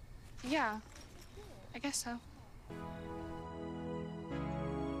 Yeah, I guess so.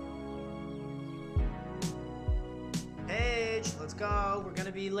 Paige, let's go. We're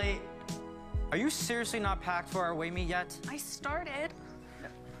gonna be late. Are you seriously not packed for our away meet yet? I started.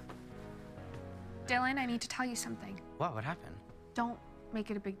 Dylan, I need to tell you something. What happened? Don't make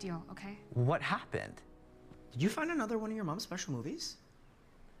it a big deal, okay? What happened? Did you find another one of your mom's special movies?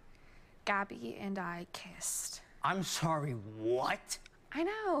 Gabby and I kissed. I'm sorry, what? I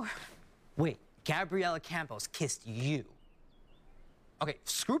know. Wait, Gabriella Campos kissed you? Okay,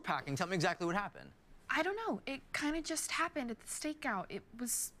 screw packing. Tell me exactly what happened. I don't know. It kind of just happened at the stakeout. It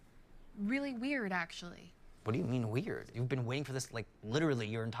was really weird, actually. What do you mean weird? You've been waiting for this, like, literally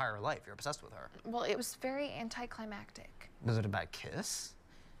your entire life. You're obsessed with her. Well, it was very anticlimactic. Was it a bad kiss?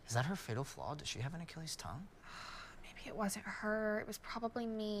 Is that her fatal flaw? Does she have an Achilles tongue? Maybe it wasn't her. It was probably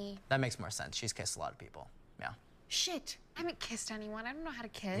me. That makes more sense. She's kissed a lot of people. Yeah. Shit. I haven't kissed anyone. I don't know how to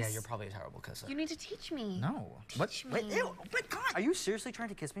kiss. Yeah, you're probably a terrible kisser. You need to teach me. No. What? Wait, ew, but God, are you seriously trying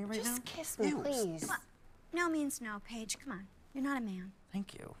to kiss me right now? Just kiss me, please. Well, no means no, Paige. Come on. You're not a man.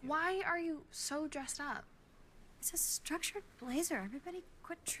 Thank you. Why are you so dressed up? It's a structured blazer. Everybody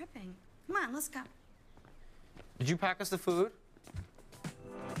quit tripping. Come on, let's go. Did you pack us the food?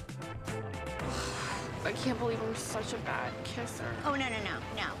 I can't believe I'm such a bad kisser. Oh, no.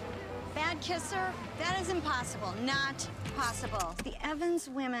 Bad kisser? That is impossible. Not possible. The Evans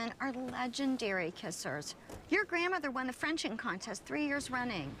women are legendary kissers. Your grandmother won the Frenching contest 3 years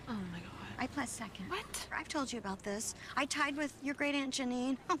running. Oh, my God. I placed second. What? I've told you about this. I tied with your great Aunt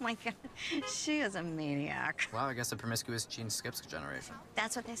Janine. Oh, my God. She is a maniac. Wow, I guess the promiscuous gene skips a generation.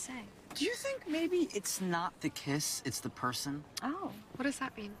 That's what they say. Do you think maybe it's not the kiss, it's the person? Oh, what does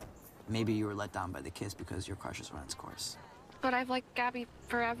that mean? Maybe you were let down by the kiss because your crush has run its course. But I've liked Gabby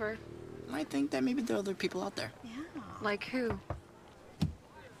forever. I think that maybe there are other people out there. Yeah. Like who?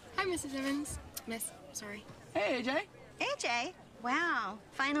 Hi, Mrs. Evans. Miss, sorry. Hey, AJ. AJ? Wow.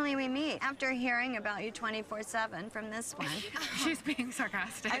 Finally we meet after hearing about you 24/7 from this one. She's being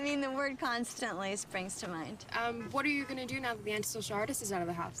sarcastic. I mean, the word constantly springs to mind. What are you gonna do now that the antisocial artist is out of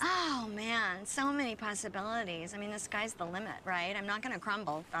the house? Oh, man. So many possibilities. I mean, the sky's the limit, right? I'm not going to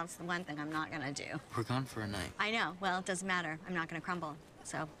crumble. That's the one thing I'm not going to do. We're gone for a night. I know. Well, it doesn't matter. I'm not going to crumble.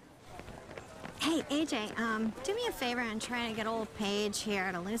 So. Hey, AJ, do me a favor and try to get old Paige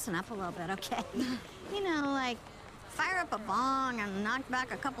here to loosen up a little bit, okay? You know, like, fire up a bong and knock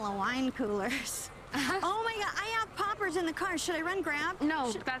back a couple of wine coolers. Oh, my God. I have poppers in the car. Should I run grab?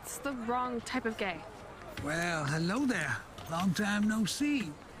 No, that's the wrong type of gay. Well, hello there. Long time no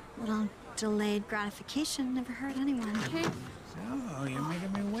see. Little delayed gratification never hurt anyone. Okay. So, you're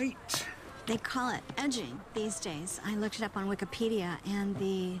making me wait. They call it edging these days. I looked it up on Wikipedia, and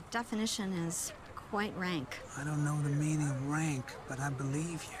the definition is quite rank. I don't know the meaning of rank, but I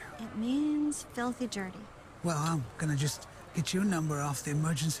believe you. It means filthy dirty. Well, I'm gonna just get your number off the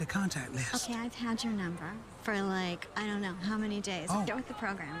emergency contact list. Okay, I've had your number for like, I don't know how many days. Oh. Get with the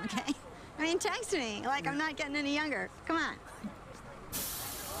program, okay? I mean, text me. Like, I'm not getting any younger. Come on.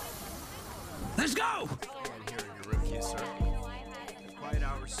 Let's go! Your rookie, sir. Quiet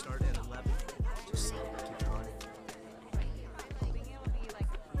hours start at 11. Just keep going.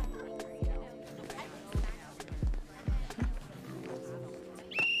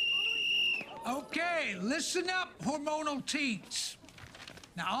 Okay, listen up, hormonal teens.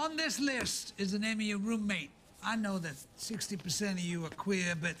 Now, on this list is the name of your roommate. I know that 60% of you are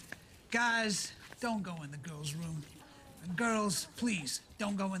queer, but guys, don't go in the girls' room. And girls, please,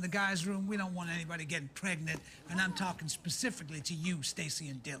 don't go in the guys' room. We don't want anybody getting pregnant. And I'm talking specifically to you, Stacy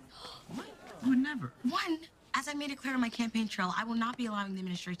and Dylan. What? I would never. One, as I made it clear on my campaign trail, I will not be allowing the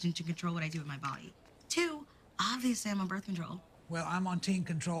administration to control what I do with my body. Two, obviously I'm on birth control. Well, I'm on teen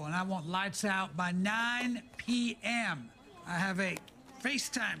control, and I want lights out by 9 p.m. I have a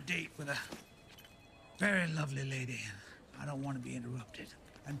FaceTime date with a very lovely lady. I don't want to be interrupted.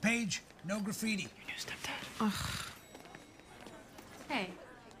 And Paige, no graffiti. Your new stepdad. Ugh. Hey.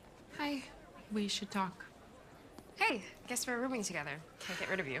 Hi. We should talk. Hey, guess we're rooming together. Can't get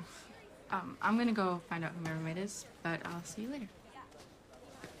rid of you. I'm gonna go find out who my roommate is, but I'll see you later.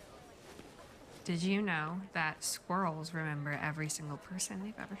 Did you know that squirrels remember every single person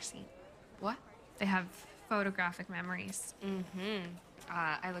they've ever seen? What? They have photographic memories. Mm-hmm.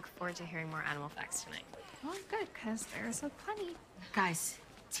 I look forward to hearing more animal facts tonight. Well, good, because there's a plenty. Guys,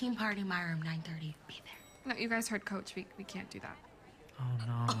 team party, my room, 9:30. Be there. No, you guys heard Coach. We can't do that. Oh,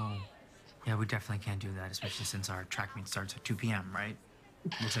 no. Yeah, we definitely can't do that, especially since our track meet starts at 2 p.m., right?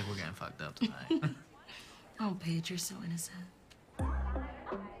 Looks like we're getting fucked up tonight. Oh, Paige, you're so innocent.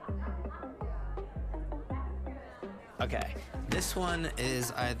 Okay, this one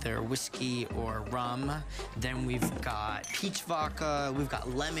is either whiskey or rum. Then we've got peach vodka, we've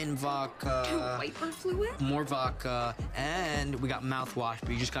got lemon vodka. Wiper fluid? More vodka, and we got mouthwash, but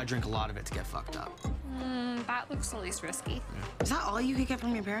you just gotta drink a lot of it to get fucked up. That looks the least risky. Is that all you could get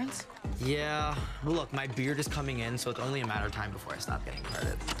from your parents? Yeah, well, look, my beard is coming in, so it's only a matter of time before I stop getting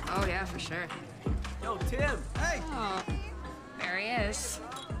credit. Oh, yeah, for sure. Yo, Tim. Hey. Oh, there he is.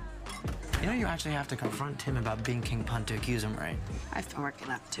 You know, you actually have to confront Tim about being King Punt to accuse him, right? I've been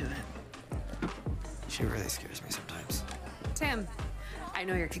working up to it. She really scares me sometimes. Tim, I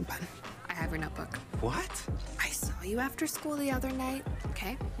know you're King Pun. I have your notebook. What? I saw you after school the other night.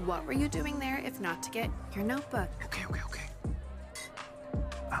 Okay, what were you doing there if not to get your notebook? Okay.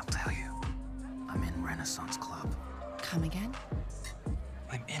 I'll tell you. I'm in Renaissance Club. Come again?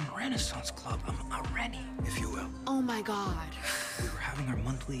 I'm in Renaissance Club. I'm a Rennie, if you will. Oh my God. We were having our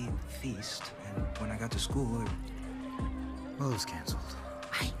monthly feast, and when I got to school, it was canceled.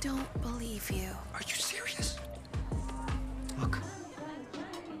 I don't believe you. Are you serious? Look.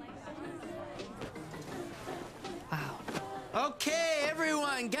 Wow. Okay,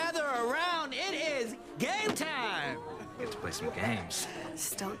 everyone, gather around. It is game time. We get to play some games.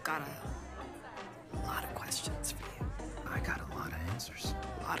 Still got a lot of questions for you. I got a lot of answers.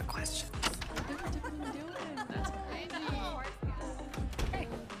 A lot of questions.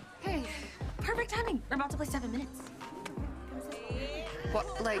 Hey, perfect timing. We're about to play 7 minutes.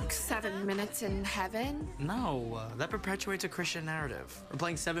 What, like 7 minutes in heaven? No, that perpetuates a Christian narrative. We're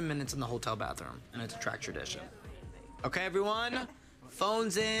playing 7 minutes in the hotel bathroom, and it's a track tradition. Okay, everyone?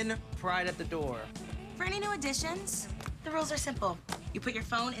 Phones in, pride at the door. For any new additions, the rules are simple. You put your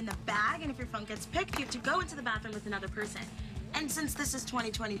phone in the bag, and if your phone gets picked, you have to go into the bathroom with another person. And since this is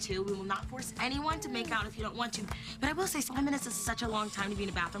 2022, we will not force anyone to make out if you don't want to. But I will say 7 minutes is such a long time to be in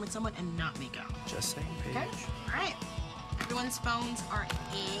a bathroom with someone and not make out. Just saying, Paige. Okay? All right. Everyone's phones are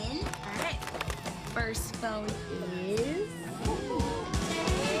in. All right. First phone is...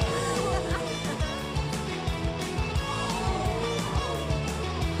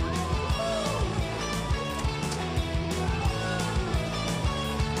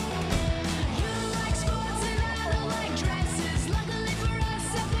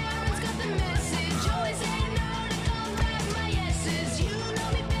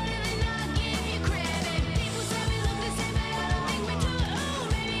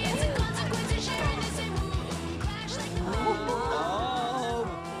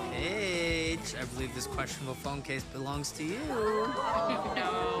 This questionable phone case belongs to you.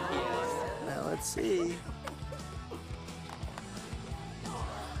 No. Now let's see.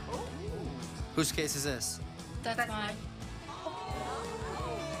 Whose case is this? That's mine.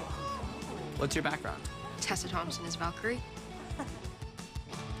 What's your background? Tessa Thompson is Valkyrie.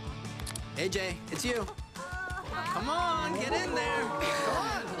 AJ, it's you. Come on, get in there. Come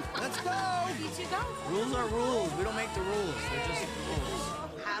on, let's go. You two go. Rules are rules. We don't make the rules. They're just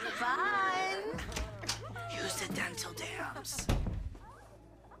rules. Have fun. Use the dental dams.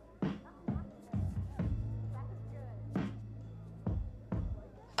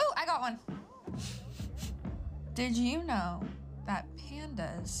 Oh, I got one. Did you know that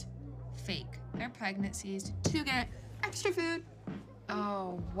pandas fake their pregnancies to get extra food?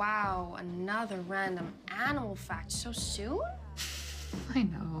 Oh, wow. Another random animal fact so soon? I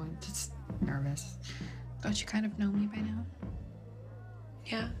know, I'm just nervous. Don't you kind of know me by now?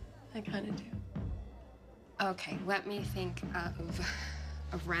 Yeah, I kind of do. Okay, let me think of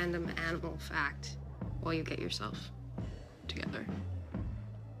a random animal fact while you get yourself together.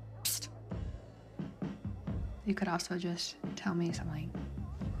 Psst. You could also just tell me something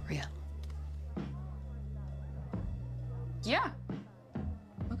real. Yeah.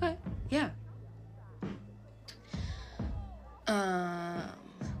 Okay, yeah.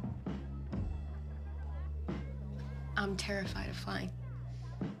 I'm terrified of flying.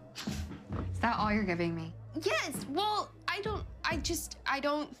 Is that all you're giving me? Yes, well, I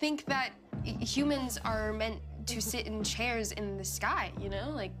don't think that humans are meant to sit in chairs in the sky, you know?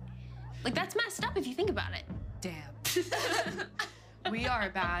 Like that's messed up if you think about it. Damn. We are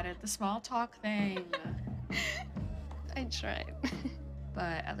bad at the small talk thing. I tried.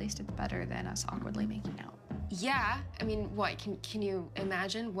 But at least it's better than us awkwardly making out. Yeah, I mean, what, can you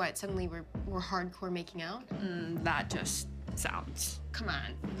imagine what, suddenly we're hardcore making out? That just sounds, Come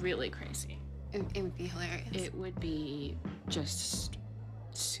on. really crazy. It would be hilarious. It would be just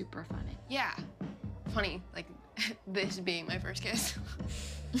super funny. Yeah. Funny, like this being my first kiss.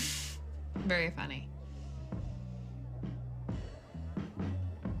 Very funny.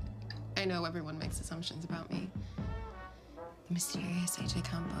 I know everyone makes assumptions about me. The mysterious AJ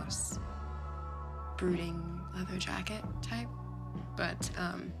Campos, brooding leather jacket type. But,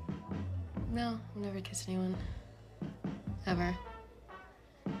 no, I'll never kiss anyone. Ever.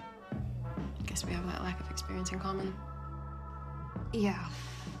 Guess we have that lack of experience in common. Yeah.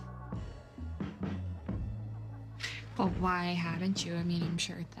 Well, why haven't you? I mean, I'm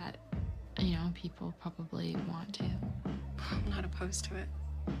sure that, you know, people probably want to. I'm not opposed to it.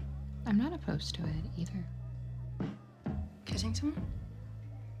 I'm not opposed to it either. Kissing someone?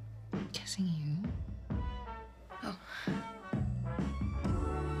 Kissing you? Oh.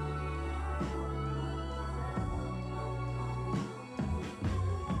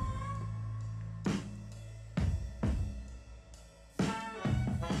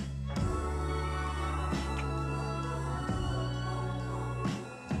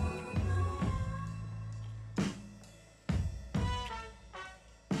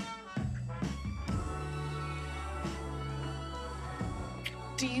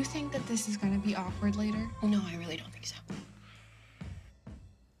 Do you think that this is gonna be awkward later? No, I really don't think so.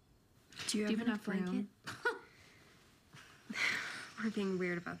 Do you have enough room? We're being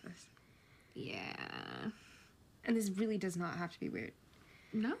weird about this. Yeah. And this really does not have to be weird.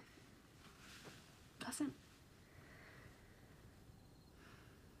 No? Doesn't.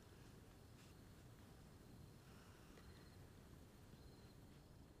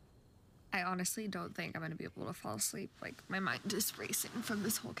 I honestly don't think I'm gonna be able to fall asleep. Like, my mind is racing from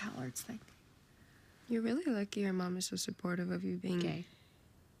this whole CalArts thing. You're really lucky your mom is so supportive of you being gay.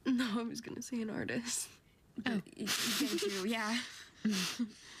 No, I was gonna say an artist. Oh, gay too, yeah.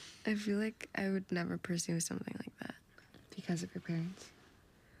 I feel like I would never pursue something like that. Because of your parents?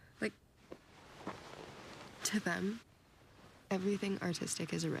 Like, to them, everything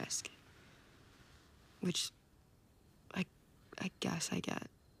artistic is a risk. Which, I guess I get.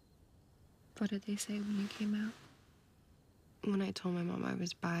 What did they say when you came out? When I told my mom I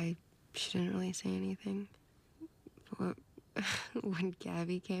was bi, she didn't really say anything. But when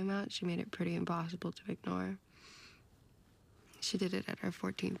Gabby came out, she made it pretty impossible to ignore. She did it at our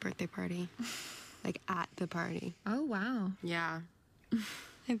 14th birthday party. Like, at the party. Oh, wow. Yeah.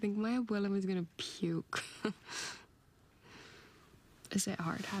 I think my abuela was gonna puke. Is it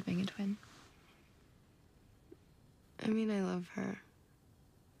hard having a twin? I mean, I love her.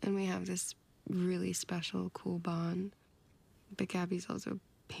 And we have this really special, cool bond. But Gabby's also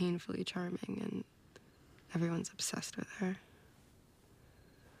painfully charming, and everyone's obsessed with her.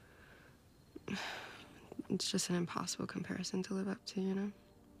 It's just an impossible comparison to live up to, you know?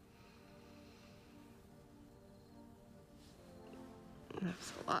 That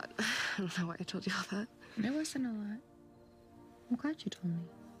was a lot. I don't know why I told you all that. It wasn't a lot. I'm glad you told me.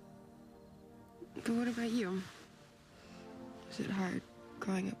 But what about you? Was it hard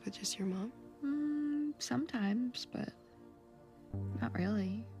growing up with just your mom? Sometimes, but not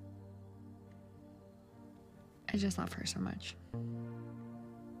really. I just love her so much.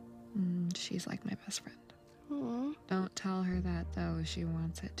 She's like my best friend. Aww. Don't tell her that, though. She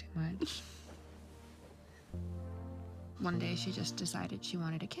wants it too much. One day she just decided she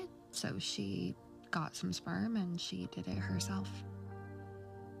wanted a kid, so she got some sperm and she did it herself.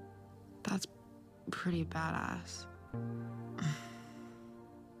 That's pretty badass.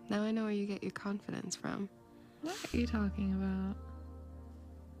 Now I know where you get your confidence from. What are you talking about?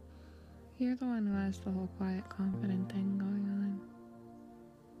 You're the one who has the whole quiet, confident thing going on.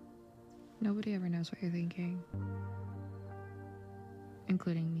 Nobody ever knows what you're thinking.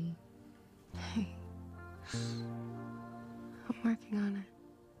 Including me. Hey. I'm working on it.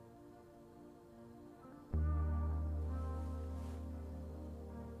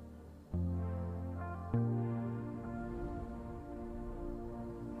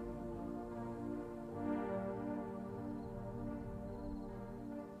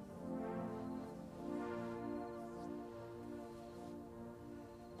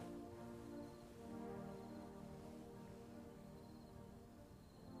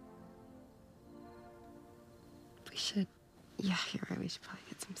 We should. Yeah, you're right. We should probably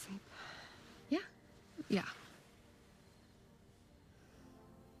get some sleep. Yeah. Yeah.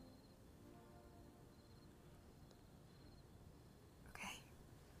 Okay.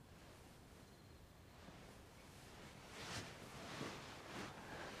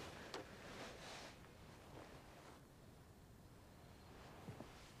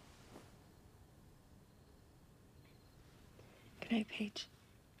 Good night, Paige.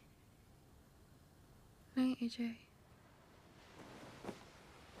 Night, AJ.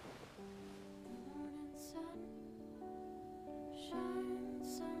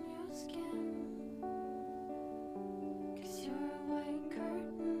 Shines on your skin, 'cause your white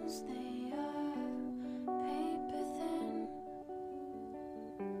curtains, they are paper thin.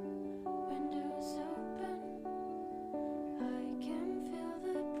 Windows open, I can feel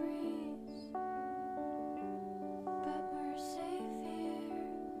the breeze, but we're safe here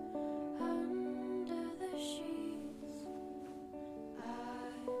under the sheets. I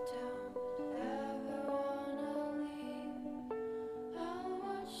don't ever wanna leave. I'll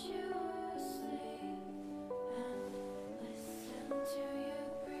watch you sleep and listen to you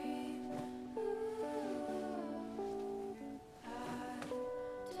breathe. I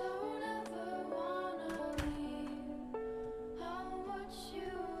don't ever wanna leave. I'll watch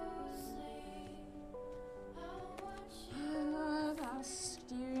you sleep. I'll watch you.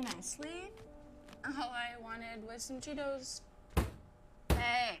 Asked you nicely. All I wanted was some Cheetos.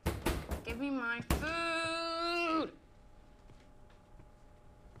 Hey, give me my food.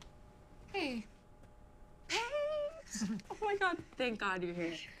 Hey. Oh my God, thank God you're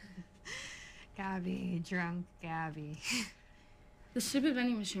here. Gabby, drunk Gabby. The stupid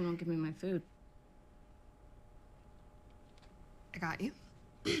vending machine won't give me my food. I got you.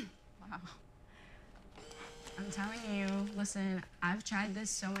 Wow. I'm telling you, listen, I've tried this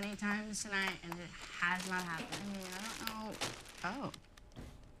so many times tonight and it has not happened. I mean, I don't know. Oh.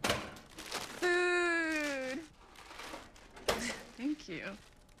 Food! Thank you.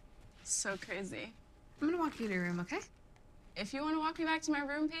 So crazy. I'm gonna walk you to your room, okay? If you want to walk me back to my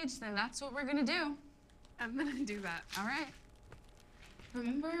room, Paige, then that's what we're gonna do. I'm gonna do that. All right.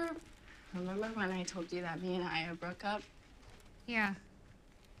 Remember when I told you that me and Aya broke up? Yeah.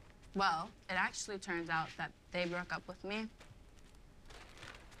 Well, it actually turns out that they broke up with me.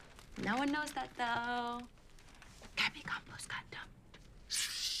 No one knows that, though. Gabby Campos got dumped.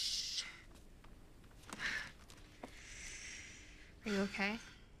 Shh. Are you okay?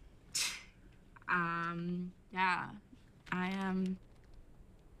 Yeah.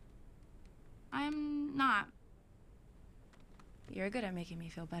 I'm not. You're good at making me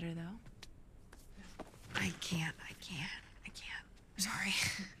feel better, though. I can't. Sorry.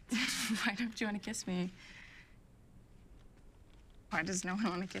 Why don't you want to kiss me? Why does no one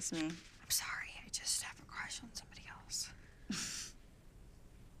want to kiss me? I'm sorry. I just have a crush on somebody else.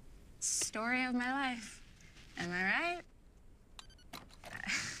 Story of my life. Am I right?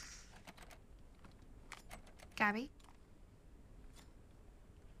 Gabby?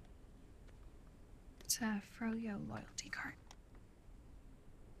 It's a Froyo loyalty card.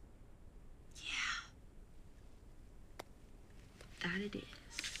 That it is.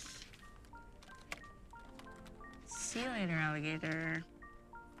 See you later, alligator.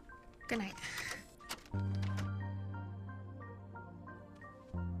 Good night.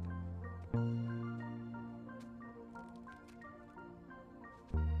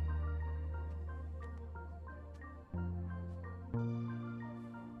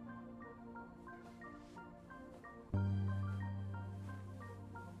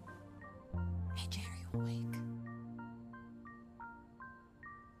 AJ, are you awake?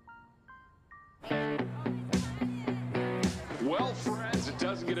 Well, friends, it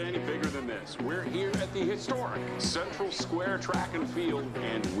doesn't get any bigger than this. We're here at the historic Central Square Track and Field,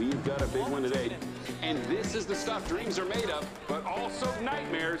 and we've got a big one today. And this is the stuff dreams are made of, but also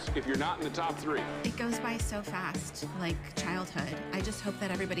nightmares if you're not in the top 3. It goes by so fast, like childhood. I just hope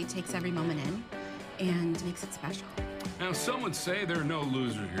that everybody takes every moment in and makes it special. Now, some would say there are no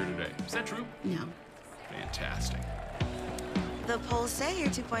losers here today. Is that true? No. Fantastic. The polls say you're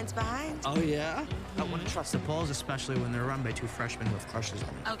 2 points behind. Oh, yeah? I wouldn't trust the polls, especially when they're run by 2 freshmen with crushes on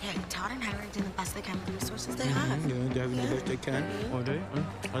them. Okay, Todd and Henry are doing the best they can with the resources they have. Yeah, they're doing the best they can. Are they?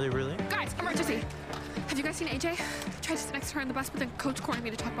 Are they really? Guys, emergency! Have you guys seen AJ? I tried to sit next to her in the bus, but the coach cornered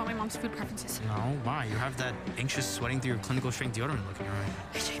me to talk about my mom's food preferences. No, why? You have that anxious sweating through your clinical strength deodorant look in your eye.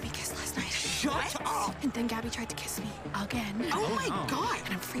 AJ gave me a kiss last night. Shut up! And then Gabby tried to kiss me again. Oh my God!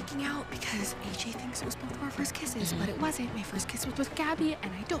 And I'm freaking out because AJ thinks it was both of our first kisses, but it wasn't. My first kiss was with Gabby,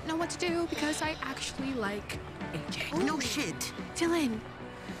 and I don't know what to do because I actually like AJ. No shit. Dylan,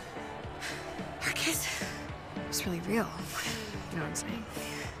 our kiss was really real. You know what I'm saying?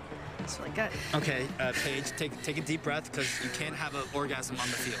 It's really good. Okay, Paige, take a deep breath, because you can't have an orgasm on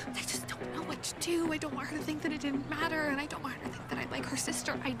the field. I just don't know what to do. I don't want her to think that it didn't matter, and I don't want her to think that I like her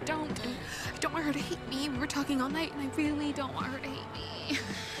sister. I don't, and I don't want her to hate me. We were talking all night, and I really don't want her to hate me.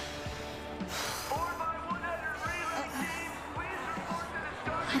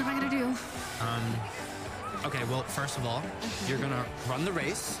 What am I gonna do? Okay, well, first of all, you're gonna run the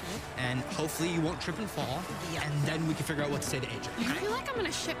race, and hopefully you won't trip and fall, and then we can figure out what to say to AJ. I feel like I'm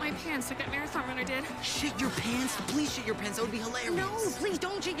gonna shit my pants like that marathon runner did. Shit your pants? Please shit your pants. That would be hilarious. No, please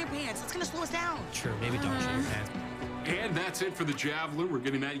don't shit your pants. It's gonna slow us down. True, maybe don't shit your pants. And that's it for the javelin. We're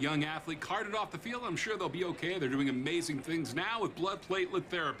getting that young athlete carted off the field. I'm sure they'll be okay. They're doing amazing things now with blood platelet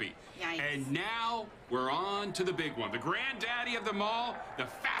therapy. Yikes. And now we're on to the big one. The granddaddy of them all, the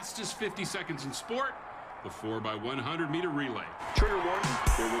fastest 50 seconds in sport, the 4x100 meter relay. Trigger warning,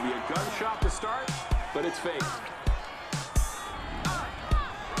 there will be a gunshot to start, but it's fake.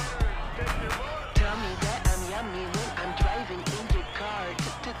 Tell me that I'm yummy when I'm driving in your car.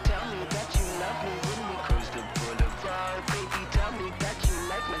 Tell me that you love me when we cruise the boulevard. Baby, tell me that you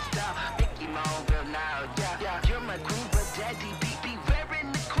like my style. Make you all real loud. Yeah, you're my queen, but daddy be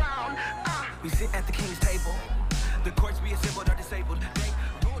wearing the crown. We sit at the king's table. The courts be assembled or disabled.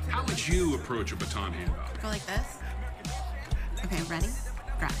 How would you approach a baton handoff? Go like this. Okay, ready?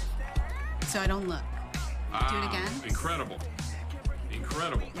 Grab. So I don't look. Do it again. Incredible.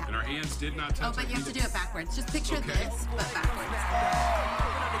 Incredible. Yeah. And our hands did not touch. Oh, but you have to do it backwards. Just picture this, but backwards.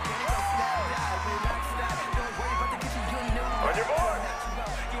 On your board.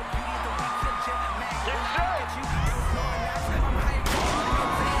 Get set.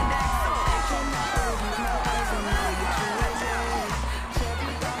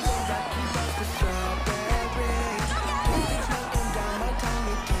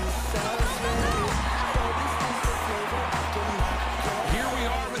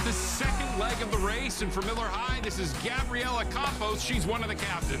 And for Miller High, this is Gabriella Campos. She's one of the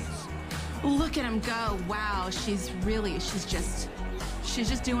captains. Look at him go. Wow, she's just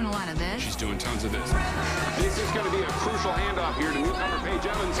doing a lot of this. She's doing tons of this. This is going to be a crucial handoff here to newcomer Paige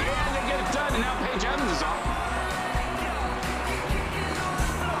Evans. And they get it done, and now Paige Evans is off.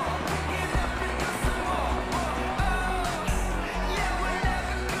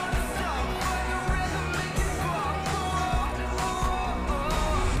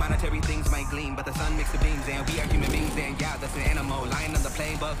 Monetary things might gleam, but the sun makes the beams, and we are human beings, and yeah, that's an animal. Lying on the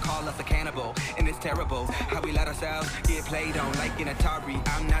plane, but call us a cannibal. And it's terrible how we let ourselves get played on like an Atari.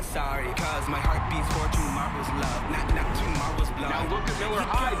 I'm not sorry, cause my heart beats for tomorrow's love, not tomorrow's blood. Now look at Miller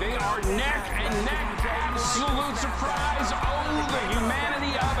High. They are neck and neck. Absolute surprise. Oh, the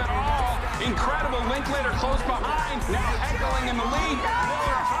humanity of it all. Incredible. Linklater close behind. Now heckling in the lead.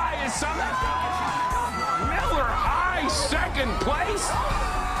 Miller High is somehow. Miller High, second place.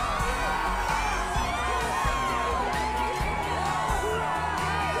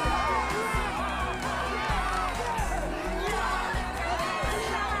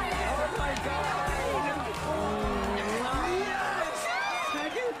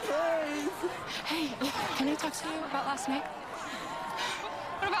 Can I talk to you about last night?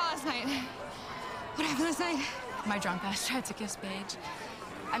 What about last night? What happened last night? My drunk ass tried to kiss Paige.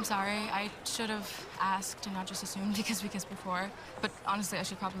 I'm sorry. I should have asked and not just assumed because we kissed before. But honestly, I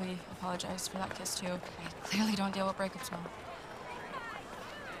should probably apologize for that kiss, too. I clearly don't deal with breakups well.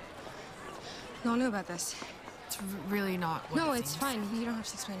 No one knew about this. It's really not what No, it it's seems. fine. You don't have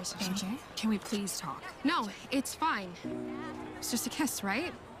to explain yourself. AJ, can we please talk? No, it's fine. It's just a kiss,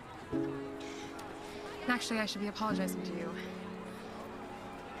 right? And actually, I should be apologizing to you.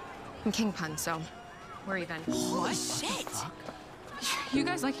 I'm King Pun, so we're even. Holy shit! You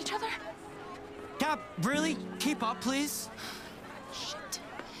guys like each other? Gab, really? Keep up, please. Shit.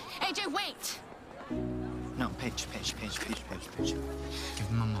 AJ, wait! No, Paige. Give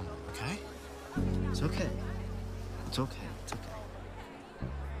him a moment, okay? It's okay. It's okay. It's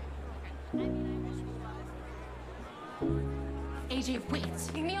okay. AJ, wait.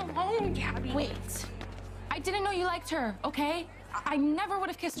 Leave me alone, Gabby. Wait. I didn't know you liked her, okay? I never would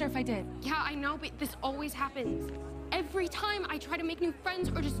have kissed her if I did. Yeah, I know, but this always happens. Every time I try to make new friends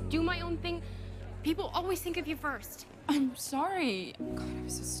or just do my own thing, people always think of you first. I'm sorry. God, I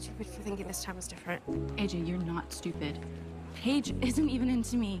was so stupid for thinking this time was different. AJ, you're not stupid. Paige isn't even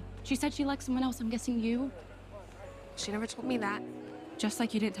into me. She said she likes someone else. I'm guessing you. She never told me that. Just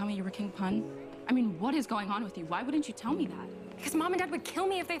like you didn't tell me you were King Pun. I mean, what is going on with you? Why wouldn't you tell me that? Because Mom and Dad would kill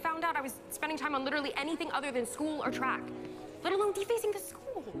me if they found out I was spending time on literally anything other than school or track, let alone defacing the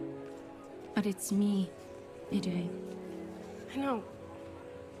school. But it's me, AJ. I know.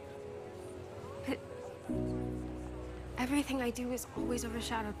 But everything I do is always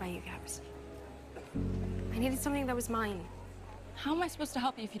overshadowed by you, Gabs. I needed something that was mine. How am I supposed to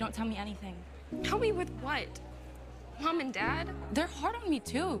help you if you don't tell me anything? Help me with what? Mom and Dad? They're hard on me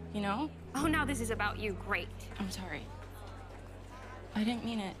too, you know? Oh, now this is about you. Great. I'm sorry. I didn't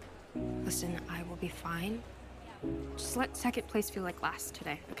mean it. Listen, I will be fine. Just let second place feel like last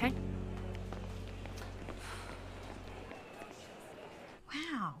today, okay?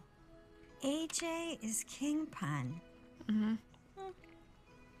 Wow. AJ is King Pun. Mm-hmm.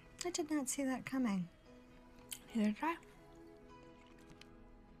 I did not see that coming. Neither did I.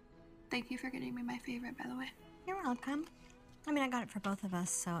 Thank you for getting me my favorite, by the way. You're welcome. I mean, I got it for both of us,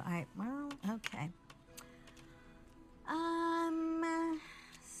 so well, okay.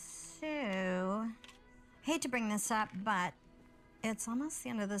 So, hate to bring this up, but it's almost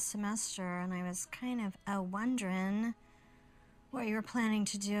the end of the semester, and I was kind of wondering what you were planning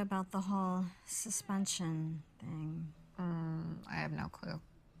to do about the whole suspension thing. I have no clue.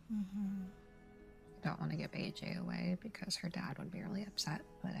 Mm-hmm. I don't want to give AJ away because her dad would be really upset,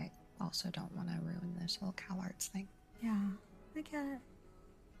 but I also don't want to ruin this whole CalArts thing. Yeah, I get it.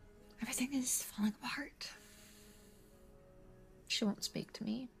 Everything is falling apart. She won't speak to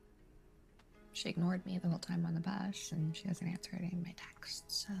me. She ignored me the whole time on the bus, and she doesn't answer any of my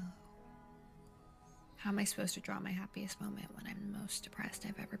texts, so... How am I supposed to draw my happiest moment when I'm the most depressed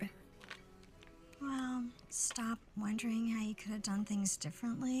I've ever been? Well, stop wondering how you could have done things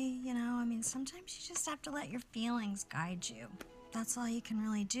differently, you know? I mean, sometimes you just have to let your feelings guide you. That's all you can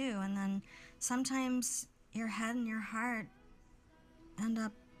really do, and then sometimes your head and your heart end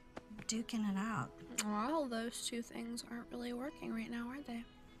up duking it out. Well, those two things aren't really working right now, are they?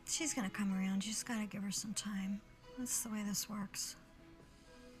 She's gonna come around. You just gotta give her some time. That's the way this works.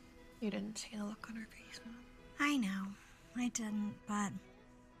 You didn't see the look on her face, Mom. I know. I didn't, but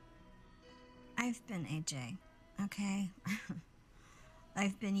I've been AJ, okay?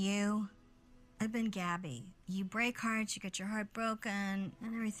 I've been you. I've been Gabby. You break hearts, you get your heart broken,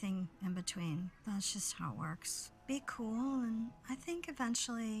 and everything in between. That's just how it works. Be cool, and I think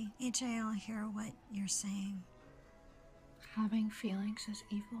eventually EJ will hear what you're saying. Having feelings is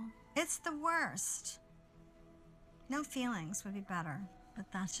evil. It's the worst. No feelings would be better,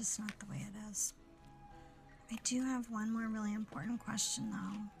 but that's just not the way it is. I do have one more really important question,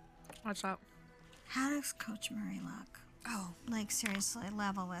 though. What's up? How does Coach Murray look? Oh, like seriously,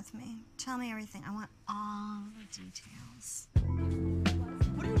 level with me. Tell me everything. I want all the details.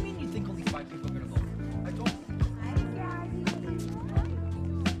 What do you mean you think only 5 people are gonna vote? I don't.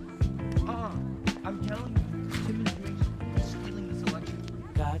 I'm telling you, Tim and Grace are stealing this election.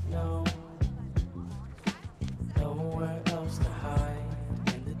 Got nowhere else to hide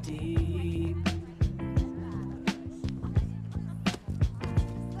in the deep.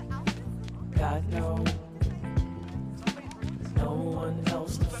 Got no one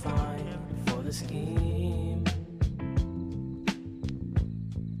else to find for the scheme.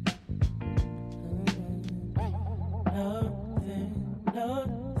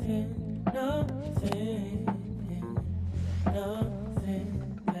 Nothing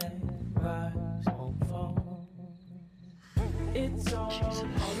that rise won't fall. It's all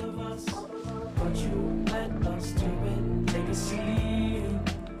of us, but you let us do it. Take a seat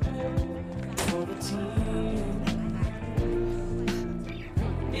for the team.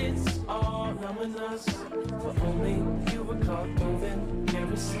 It's all numbing us, but only you were caught moving.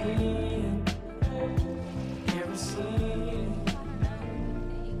 Kerosene, kerosene.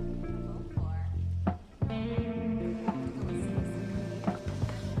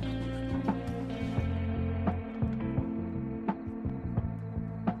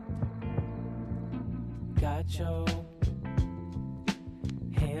 Got your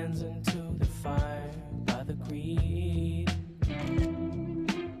hands into the fire by the greed.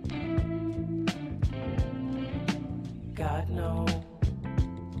 Got no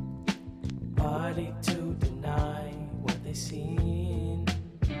body to deny what they seen.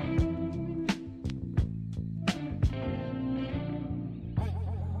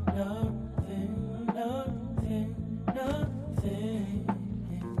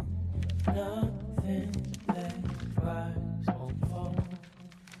 Nothing that rise won't fall.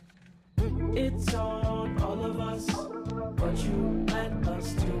 It's on all of us, but you let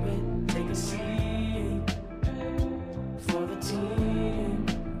us do it. Take a seat for the team.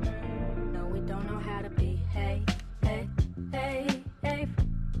 No, we don't know how to behave.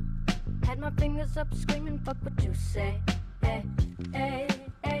 Had my fingers up screaming, fuck what you say.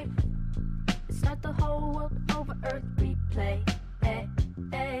 Start the whole world over Earth replay.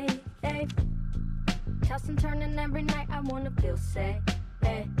 Toss and turning every night, I wanna feel safe.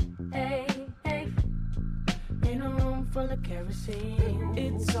 In a room full of kerosene.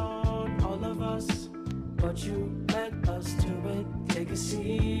 It's on all of us, but you let us do it. Take a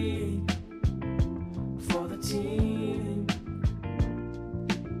seat for the team.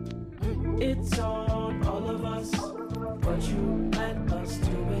 It's on all of us, but you let us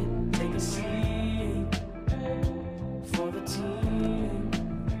do it. Take a seat for the team.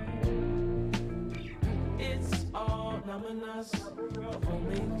 It's all numbing us, but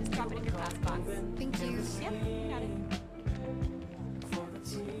only Just drop it in your class box. Thank you. Yep, got it. for the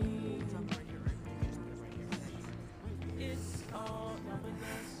team. It's all numbing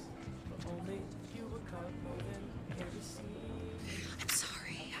us, but only you were caught moving kerosene. I'm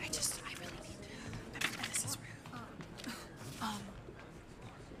sorry. I really need to. This is rude.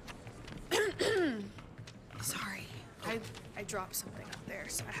 Sorry. I dropped something up there,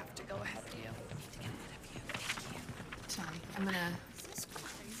 so I have to go ahead of you. Sorry. I'm gonna.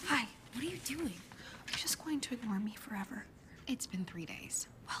 Hi. What are you doing? Are you just going to ignore me forever? It's been 3 days.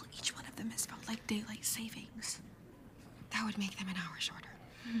 Well, each one of them has felt like daylight savings. That would make them an hour shorter.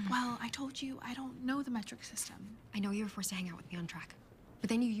 Well, I told you I don't know the metric system. I know you were forced to hang out with me on track. But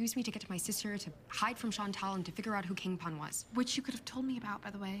then you used me to get to my sister, to hide from Chantal, and to figure out who King Pun was. Which you could have told me about, by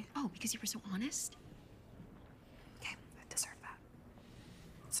the way. Oh, because you were so honest? Okay, I deserve that.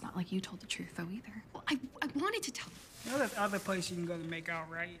 It's not like you told the truth, though, either. Well, I wanted to tell you. You know that other place you can go to make out,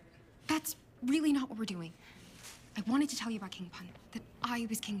 right? That's really not what we're doing. I wanted to tell you about King Pun, that I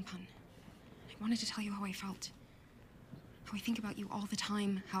was King Pun. I wanted to tell you how I felt. How I think about you all the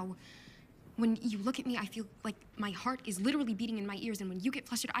time, how when you look at me, I feel like my heart is literally beating in my ears, and when you get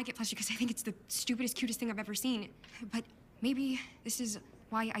flustered, I get flustered because I think it's the stupidest, cutest thing I've ever seen. But maybe this is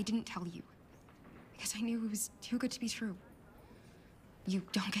why I didn't tell you. Because I knew it was too good to be true. You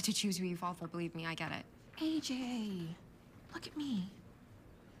don't get to choose who you fall for, believe me, I get it. AJ, look at me.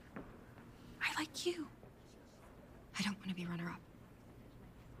 I like you. I don't want to be runner-up.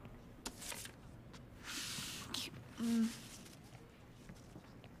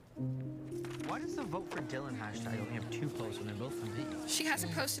 Why does the vote for Dylan hashtag only have 2 posts when they're both from me? She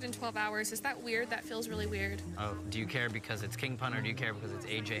hasn't posted in 12 hours. Is that weird? That feels really weird. Oh, do you care because it's King Pun or do you care because it's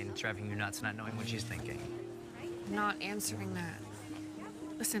AJ and it's driving you nuts not knowing what she's thinking? I'm not answering that.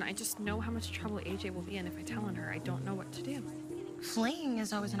 Listen, I just know how much trouble AJ will be in if I tell on her. I don't know what to do. Fleeing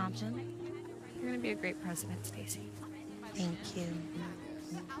is always an option. You're gonna be a great president, Stacy. Thank you.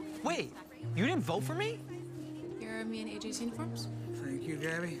 Wait, you didn't vote for me? You're me and AJ's uniforms? Thank you,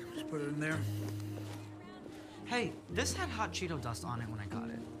 Gabby. Just put it in there. Hey, this had hot Cheeto dust on it when I got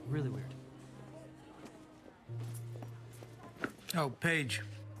it. Really weird. Oh, Paige.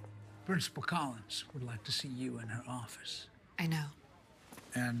 Principal Collins would like to see you in her office. I know.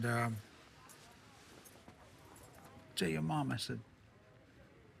 And, tell your mom I said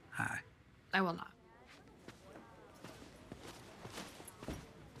hi. I will not.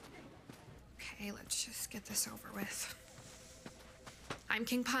 Okay, let's just get this over with. I'm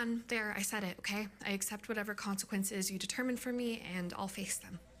King Pun. There, I said it, okay? I accept whatever consequences you determine for me, and I'll face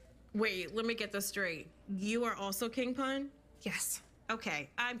them. Wait, let me get this straight. You are also King Pun? Yes. Okay,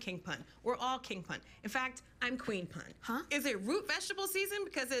 I'm King Pun. We're all King Pun. In fact, I'm Queen Pun. Huh? Is it root vegetable season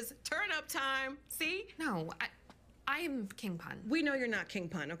because it's turn-up time? See? No, I am King Pun. We know you're not King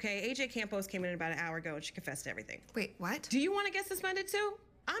Pun, okay? AJ Campos came in about an hour ago and she confessed to everything. Wait, what? Do you want to get suspended too?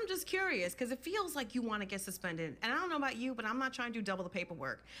 I'm just curious because it feels like you want to get suspended. And I don't know about you, but I'm not trying to do double the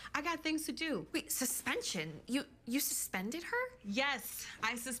paperwork. I got things to do. Wait, suspension? You suspended her? Yes,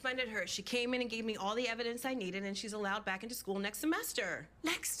 I suspended her. She came in and gave me all the evidence I needed and she's allowed back into school next semester.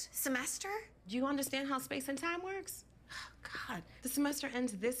 Next semester? Do you understand how space and time works? Oh, God, the semester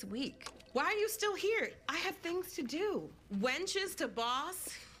ends this week. Why are you still here? I have things to do. Wenches to boss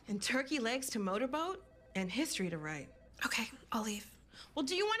and turkey legs to motorboat and history to write. Okay, I'll leave. Well,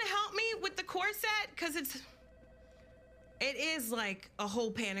 do you want to help me with the corset? Because it is like a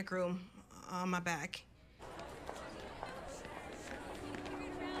whole panic room on my back.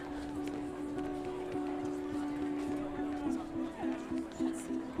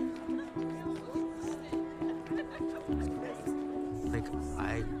 Like,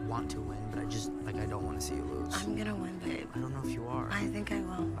 I want to win, but I don't want to see you lose. I'm gonna win, babe. I don't know if you are. I think I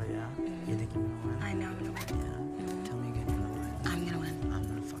will. Oh, yeah? You think you're gonna win? I know I'm gonna win. Yeah? Tell me again you're gonna win. I'm gonna win. I'm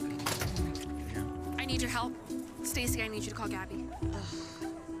gonna fucking I need your help. Stacy, I need you to call Gabby.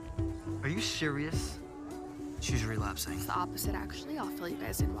 Are you serious? She's relapsing. It's the opposite, actually. I'll fill you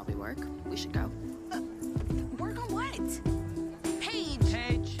guys in while we work. We should go. Work on what? Paige!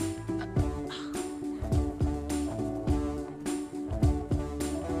 Paige!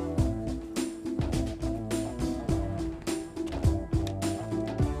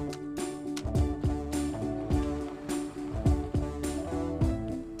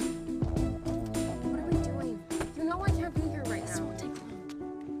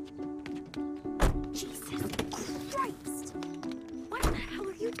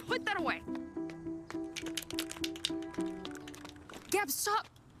 Put that away. Gab, stop!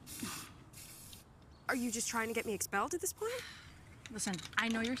 Are you just trying to get me expelled at this point? Listen, I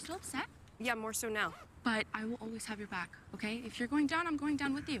know you're still upset, Yeah, more so now. but I will always have your back, okay? If you're going down, I'm going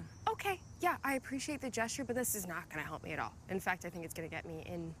down with you. Okay, yeah, I appreciate the gesture, but this is not gonna help me at all. In fact, I think it's gonna get me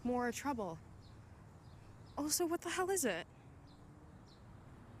in more trouble. Also, what the hell is it?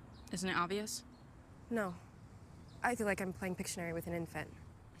 Isn't it obvious? No. I feel like I'm playing Pictionary with an infant.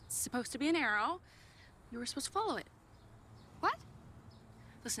 It's supposed to be an arrow. You were supposed to follow it. What?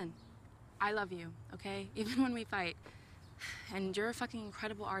 Listen, I love you, okay? Even when we fight. And you're a fucking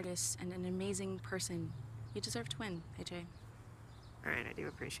incredible artist and an amazing person. You deserve to win, AJ. All right, I do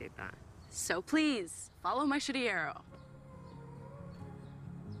appreciate that. So please, follow my shitty arrow.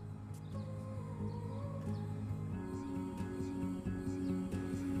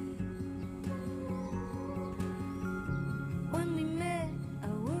 When we met, I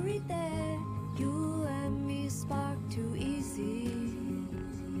worried that you and me sparked too easy.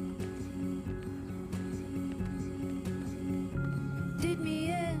 Did me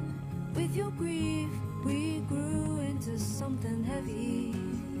in with your grief, we grew into something heavy.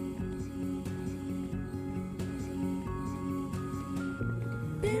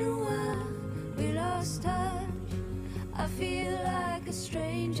 Been a while, we lost touch. I feel like a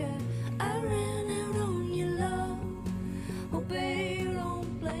stranger. I ran out on your love. Oh, babe,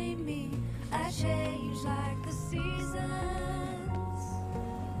 don't blame me. I changed like the seasons.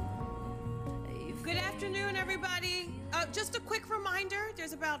 Good afternoon, everybody. Just a quick reminder,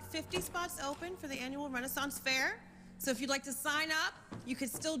 there's about 50 spots open for the annual Renaissance Fair. So if you'd like to sign up, you could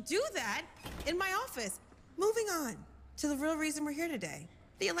still do that in my office. Moving on to the real reason we're here today,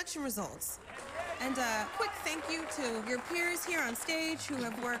 the election results. And a quick thank you to your peers here on stage who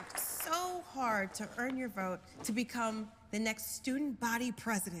have worked so hard to earn your vote to become the next student body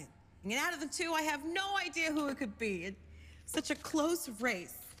president. And out of the two, I have no idea who it could be. It's such a close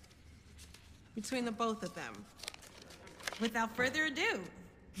race between the both of them. Without further ado,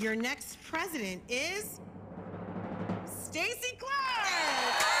 your next president is Stacey Clark!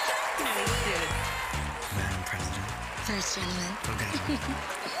 Madam President. First gentleman.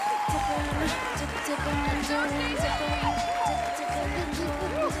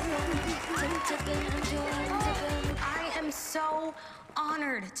 I am so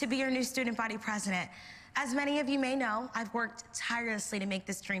honored to be your new student body president. As many of you may know, I've worked tirelessly to make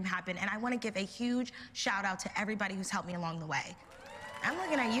this dream happen, and I want to give a huge shout out to everybody who's helped me along the way. I'm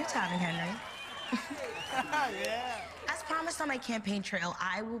looking at you, Tom and Henry. Yeah. As promised on my campaign trail,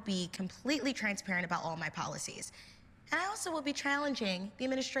 I will be completely transparent about all my policies. And I also will be challenging the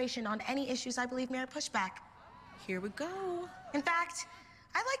administration on any issues I believe merit pushback. Here we go. In fact,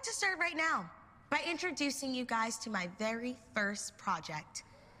 I'd like to start right now by introducing you guys to my very first project,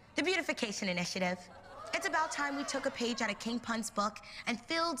 the Beautification Initiative. It's about time we took a page out of King Pun's book and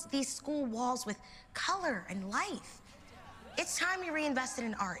filled these school walls with color and life. It's time we reinvested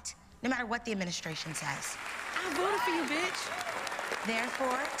in art, no matter what the administration says. I voted for you, bitch.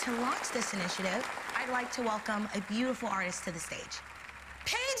 Therefore, to launch this initiative, I'd like to welcome a beautiful artist to the stage,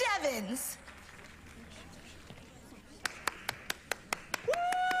 Paige Evans.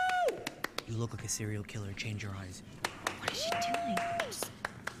 You look like a serial killer. Change your eyes. What is she doing?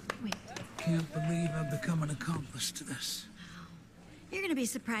 Wait. Can't believe I've become an accomplice to this. You're gonna be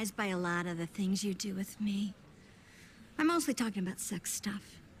surprised by a lot of the things you do with me. I'm mostly talking about sex stuff,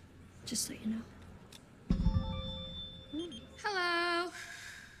 just so you know. Hello.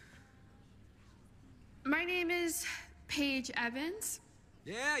 My name is Paige Evans.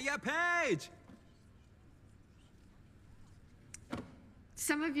 Yeah, Paige!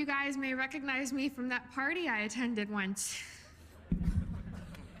 Some of you guys may recognize me from that party I attended once.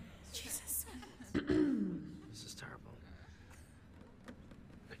 Jesus. This is terrible.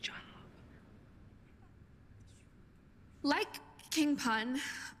 Good job. Like King Pun,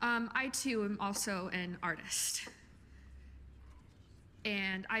 I too am also an artist.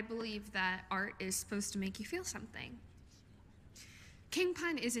 And I believe that art is supposed to make you feel something. King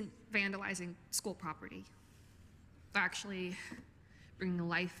Pun isn't vandalizing school property. They're actually bringing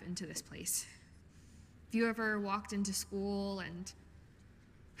life into this place. If you ever walked into school and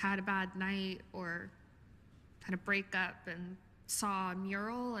had a bad night or had a breakup and saw a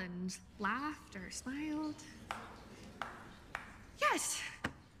mural and laughed or smiled? Yes.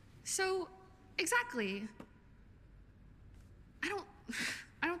 So, exactly.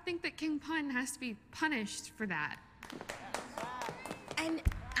 I don't think that King Pun has to be punished for that. And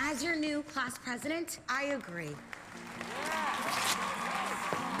as your new class president, I agree.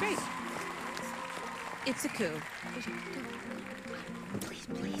 Great. It's a coup. Please,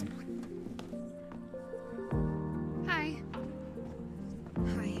 please. Hi.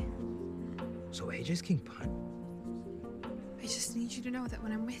 Hi. So AJ's King Pun? I just need you to know that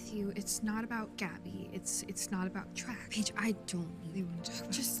when I'm with you, it's not about Gabby. It's not about track. Paige, I don't really want to talk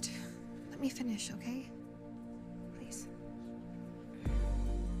about Just let me finish, okay? Please.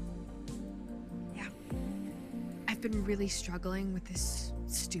 Yeah. I've been really struggling with this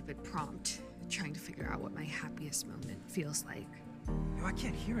stupid prompt, trying to figure out what my happiest moment feels like. Yo, I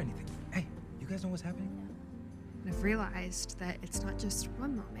can't hear anything. Hey, you guys know what's happening? And I've realized that it's not just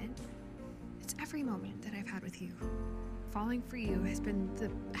one moment, it's every moment that I've had with you. Falling for you has been the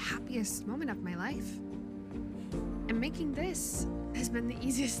happiest moment of my life. And making this has been the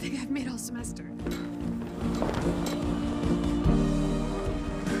easiest thing I've made all semester.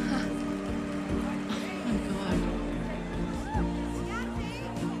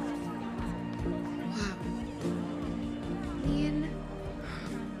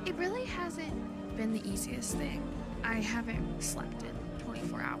 Been the easiest thing. I haven't slept in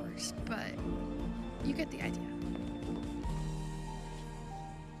 24 hours, but you get the idea.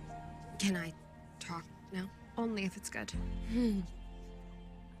 Can I talk now? Only if it's good.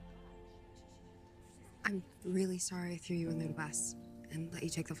 I'm really sorry I threw you under the bus and let you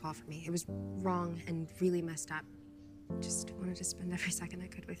take the fall for me. It was wrong and really messed up. Just wanted to spend every second I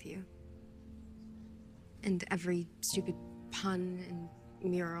could with you. And every stupid pun and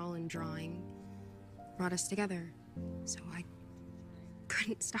mural and drawing brought us together, so I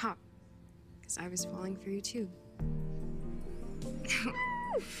couldn't stop, because I was falling for you too.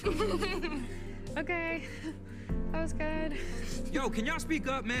 Okay, that was good. Yo, can y'all speak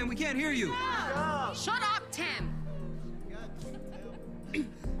up, man? We can't hear you. Shut up, Tim!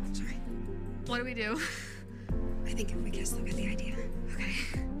 Sorry. What do we do? I think if we kiss, they'll get the idea. Okay.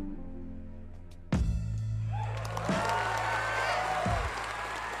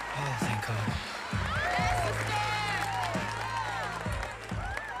 Oh, thank God.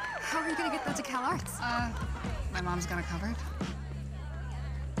 How are you gonna get that to Cal Arts? My mom's got it covered.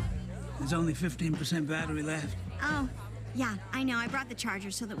 There's only 15% battery left. Oh, yeah, I know. I brought the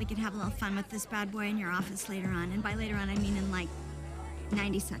charger so that we could have a little fun with this bad boy in your office later on. And by later on, I mean in like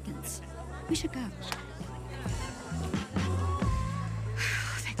 90 seconds. We should go.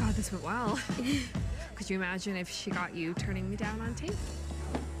 Thank God this went well. Could you imagine if she got you turning me down on tape?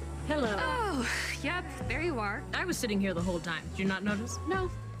 Hello. Oh, yep, there you are. I was sitting here the whole time. Did you not notice? No.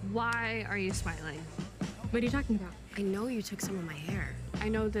 Why are you smiling? What are you talking about? I know you took some of my hair. I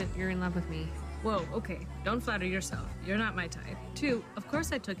know that you're in love with me. Whoa, okay. Don't flatter yourself. You're not my type. 2, of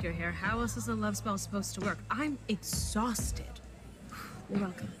course I took your hair. How else is a love spell supposed to work? I'm exhausted. You're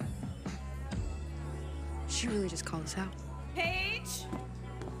welcome. She really just called us out. Paige?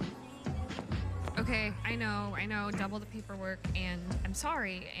 Okay, I know, double the paperwork, and I'm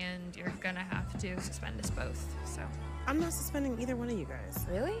sorry, and you're gonna have to suspend us both, so. I'm not suspending either one of you guys.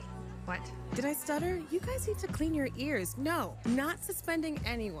 Really? What? Did I stutter? You guys need to clean your ears. No, not suspending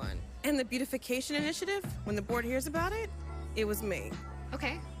anyone. And the beautification initiative, when the board hears about it, it was me.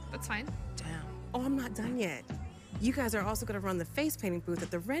 Okay, that's fine. Damn. Oh, I'm not done yet. You guys are also gonna run the face painting booth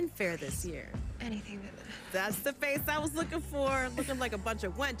at the Ren Fair this year. Anything that... That's the face I was looking for, looking like a bunch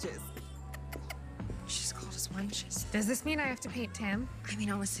of wenches. She's called us wenches. Does this mean I have to paint Tim? I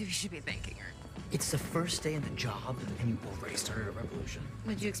mean, honestly, we should be thanking her. It's the first day in the job, and you already started a revolution.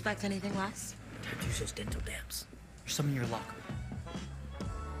 Would you expect anything less? Time to use those dental dams. There's some in your locker.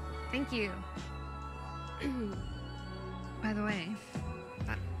 Thank you. By the way,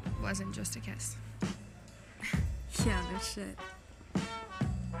 that wasn't just a kiss. Yeah, no shit.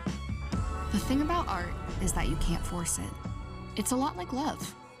 The thing about art is that you can't force it. It's a lot like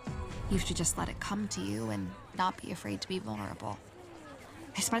love. You have to just let it come to you and not be afraid to be vulnerable.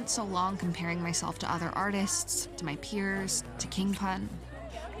 I spent so long comparing myself to other artists, to my peers, to King Pun.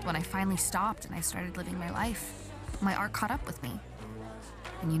 When I finally stopped and I started living my life, my art caught up with me.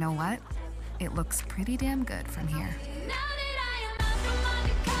 And you know what? It looks pretty damn good from here.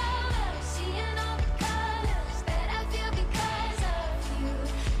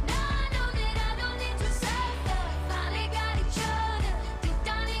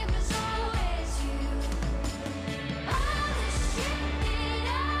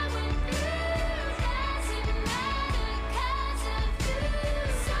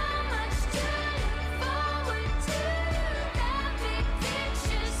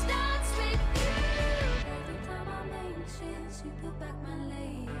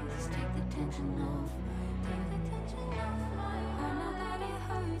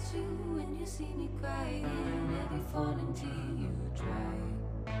 See me crying, every falling tear you dry.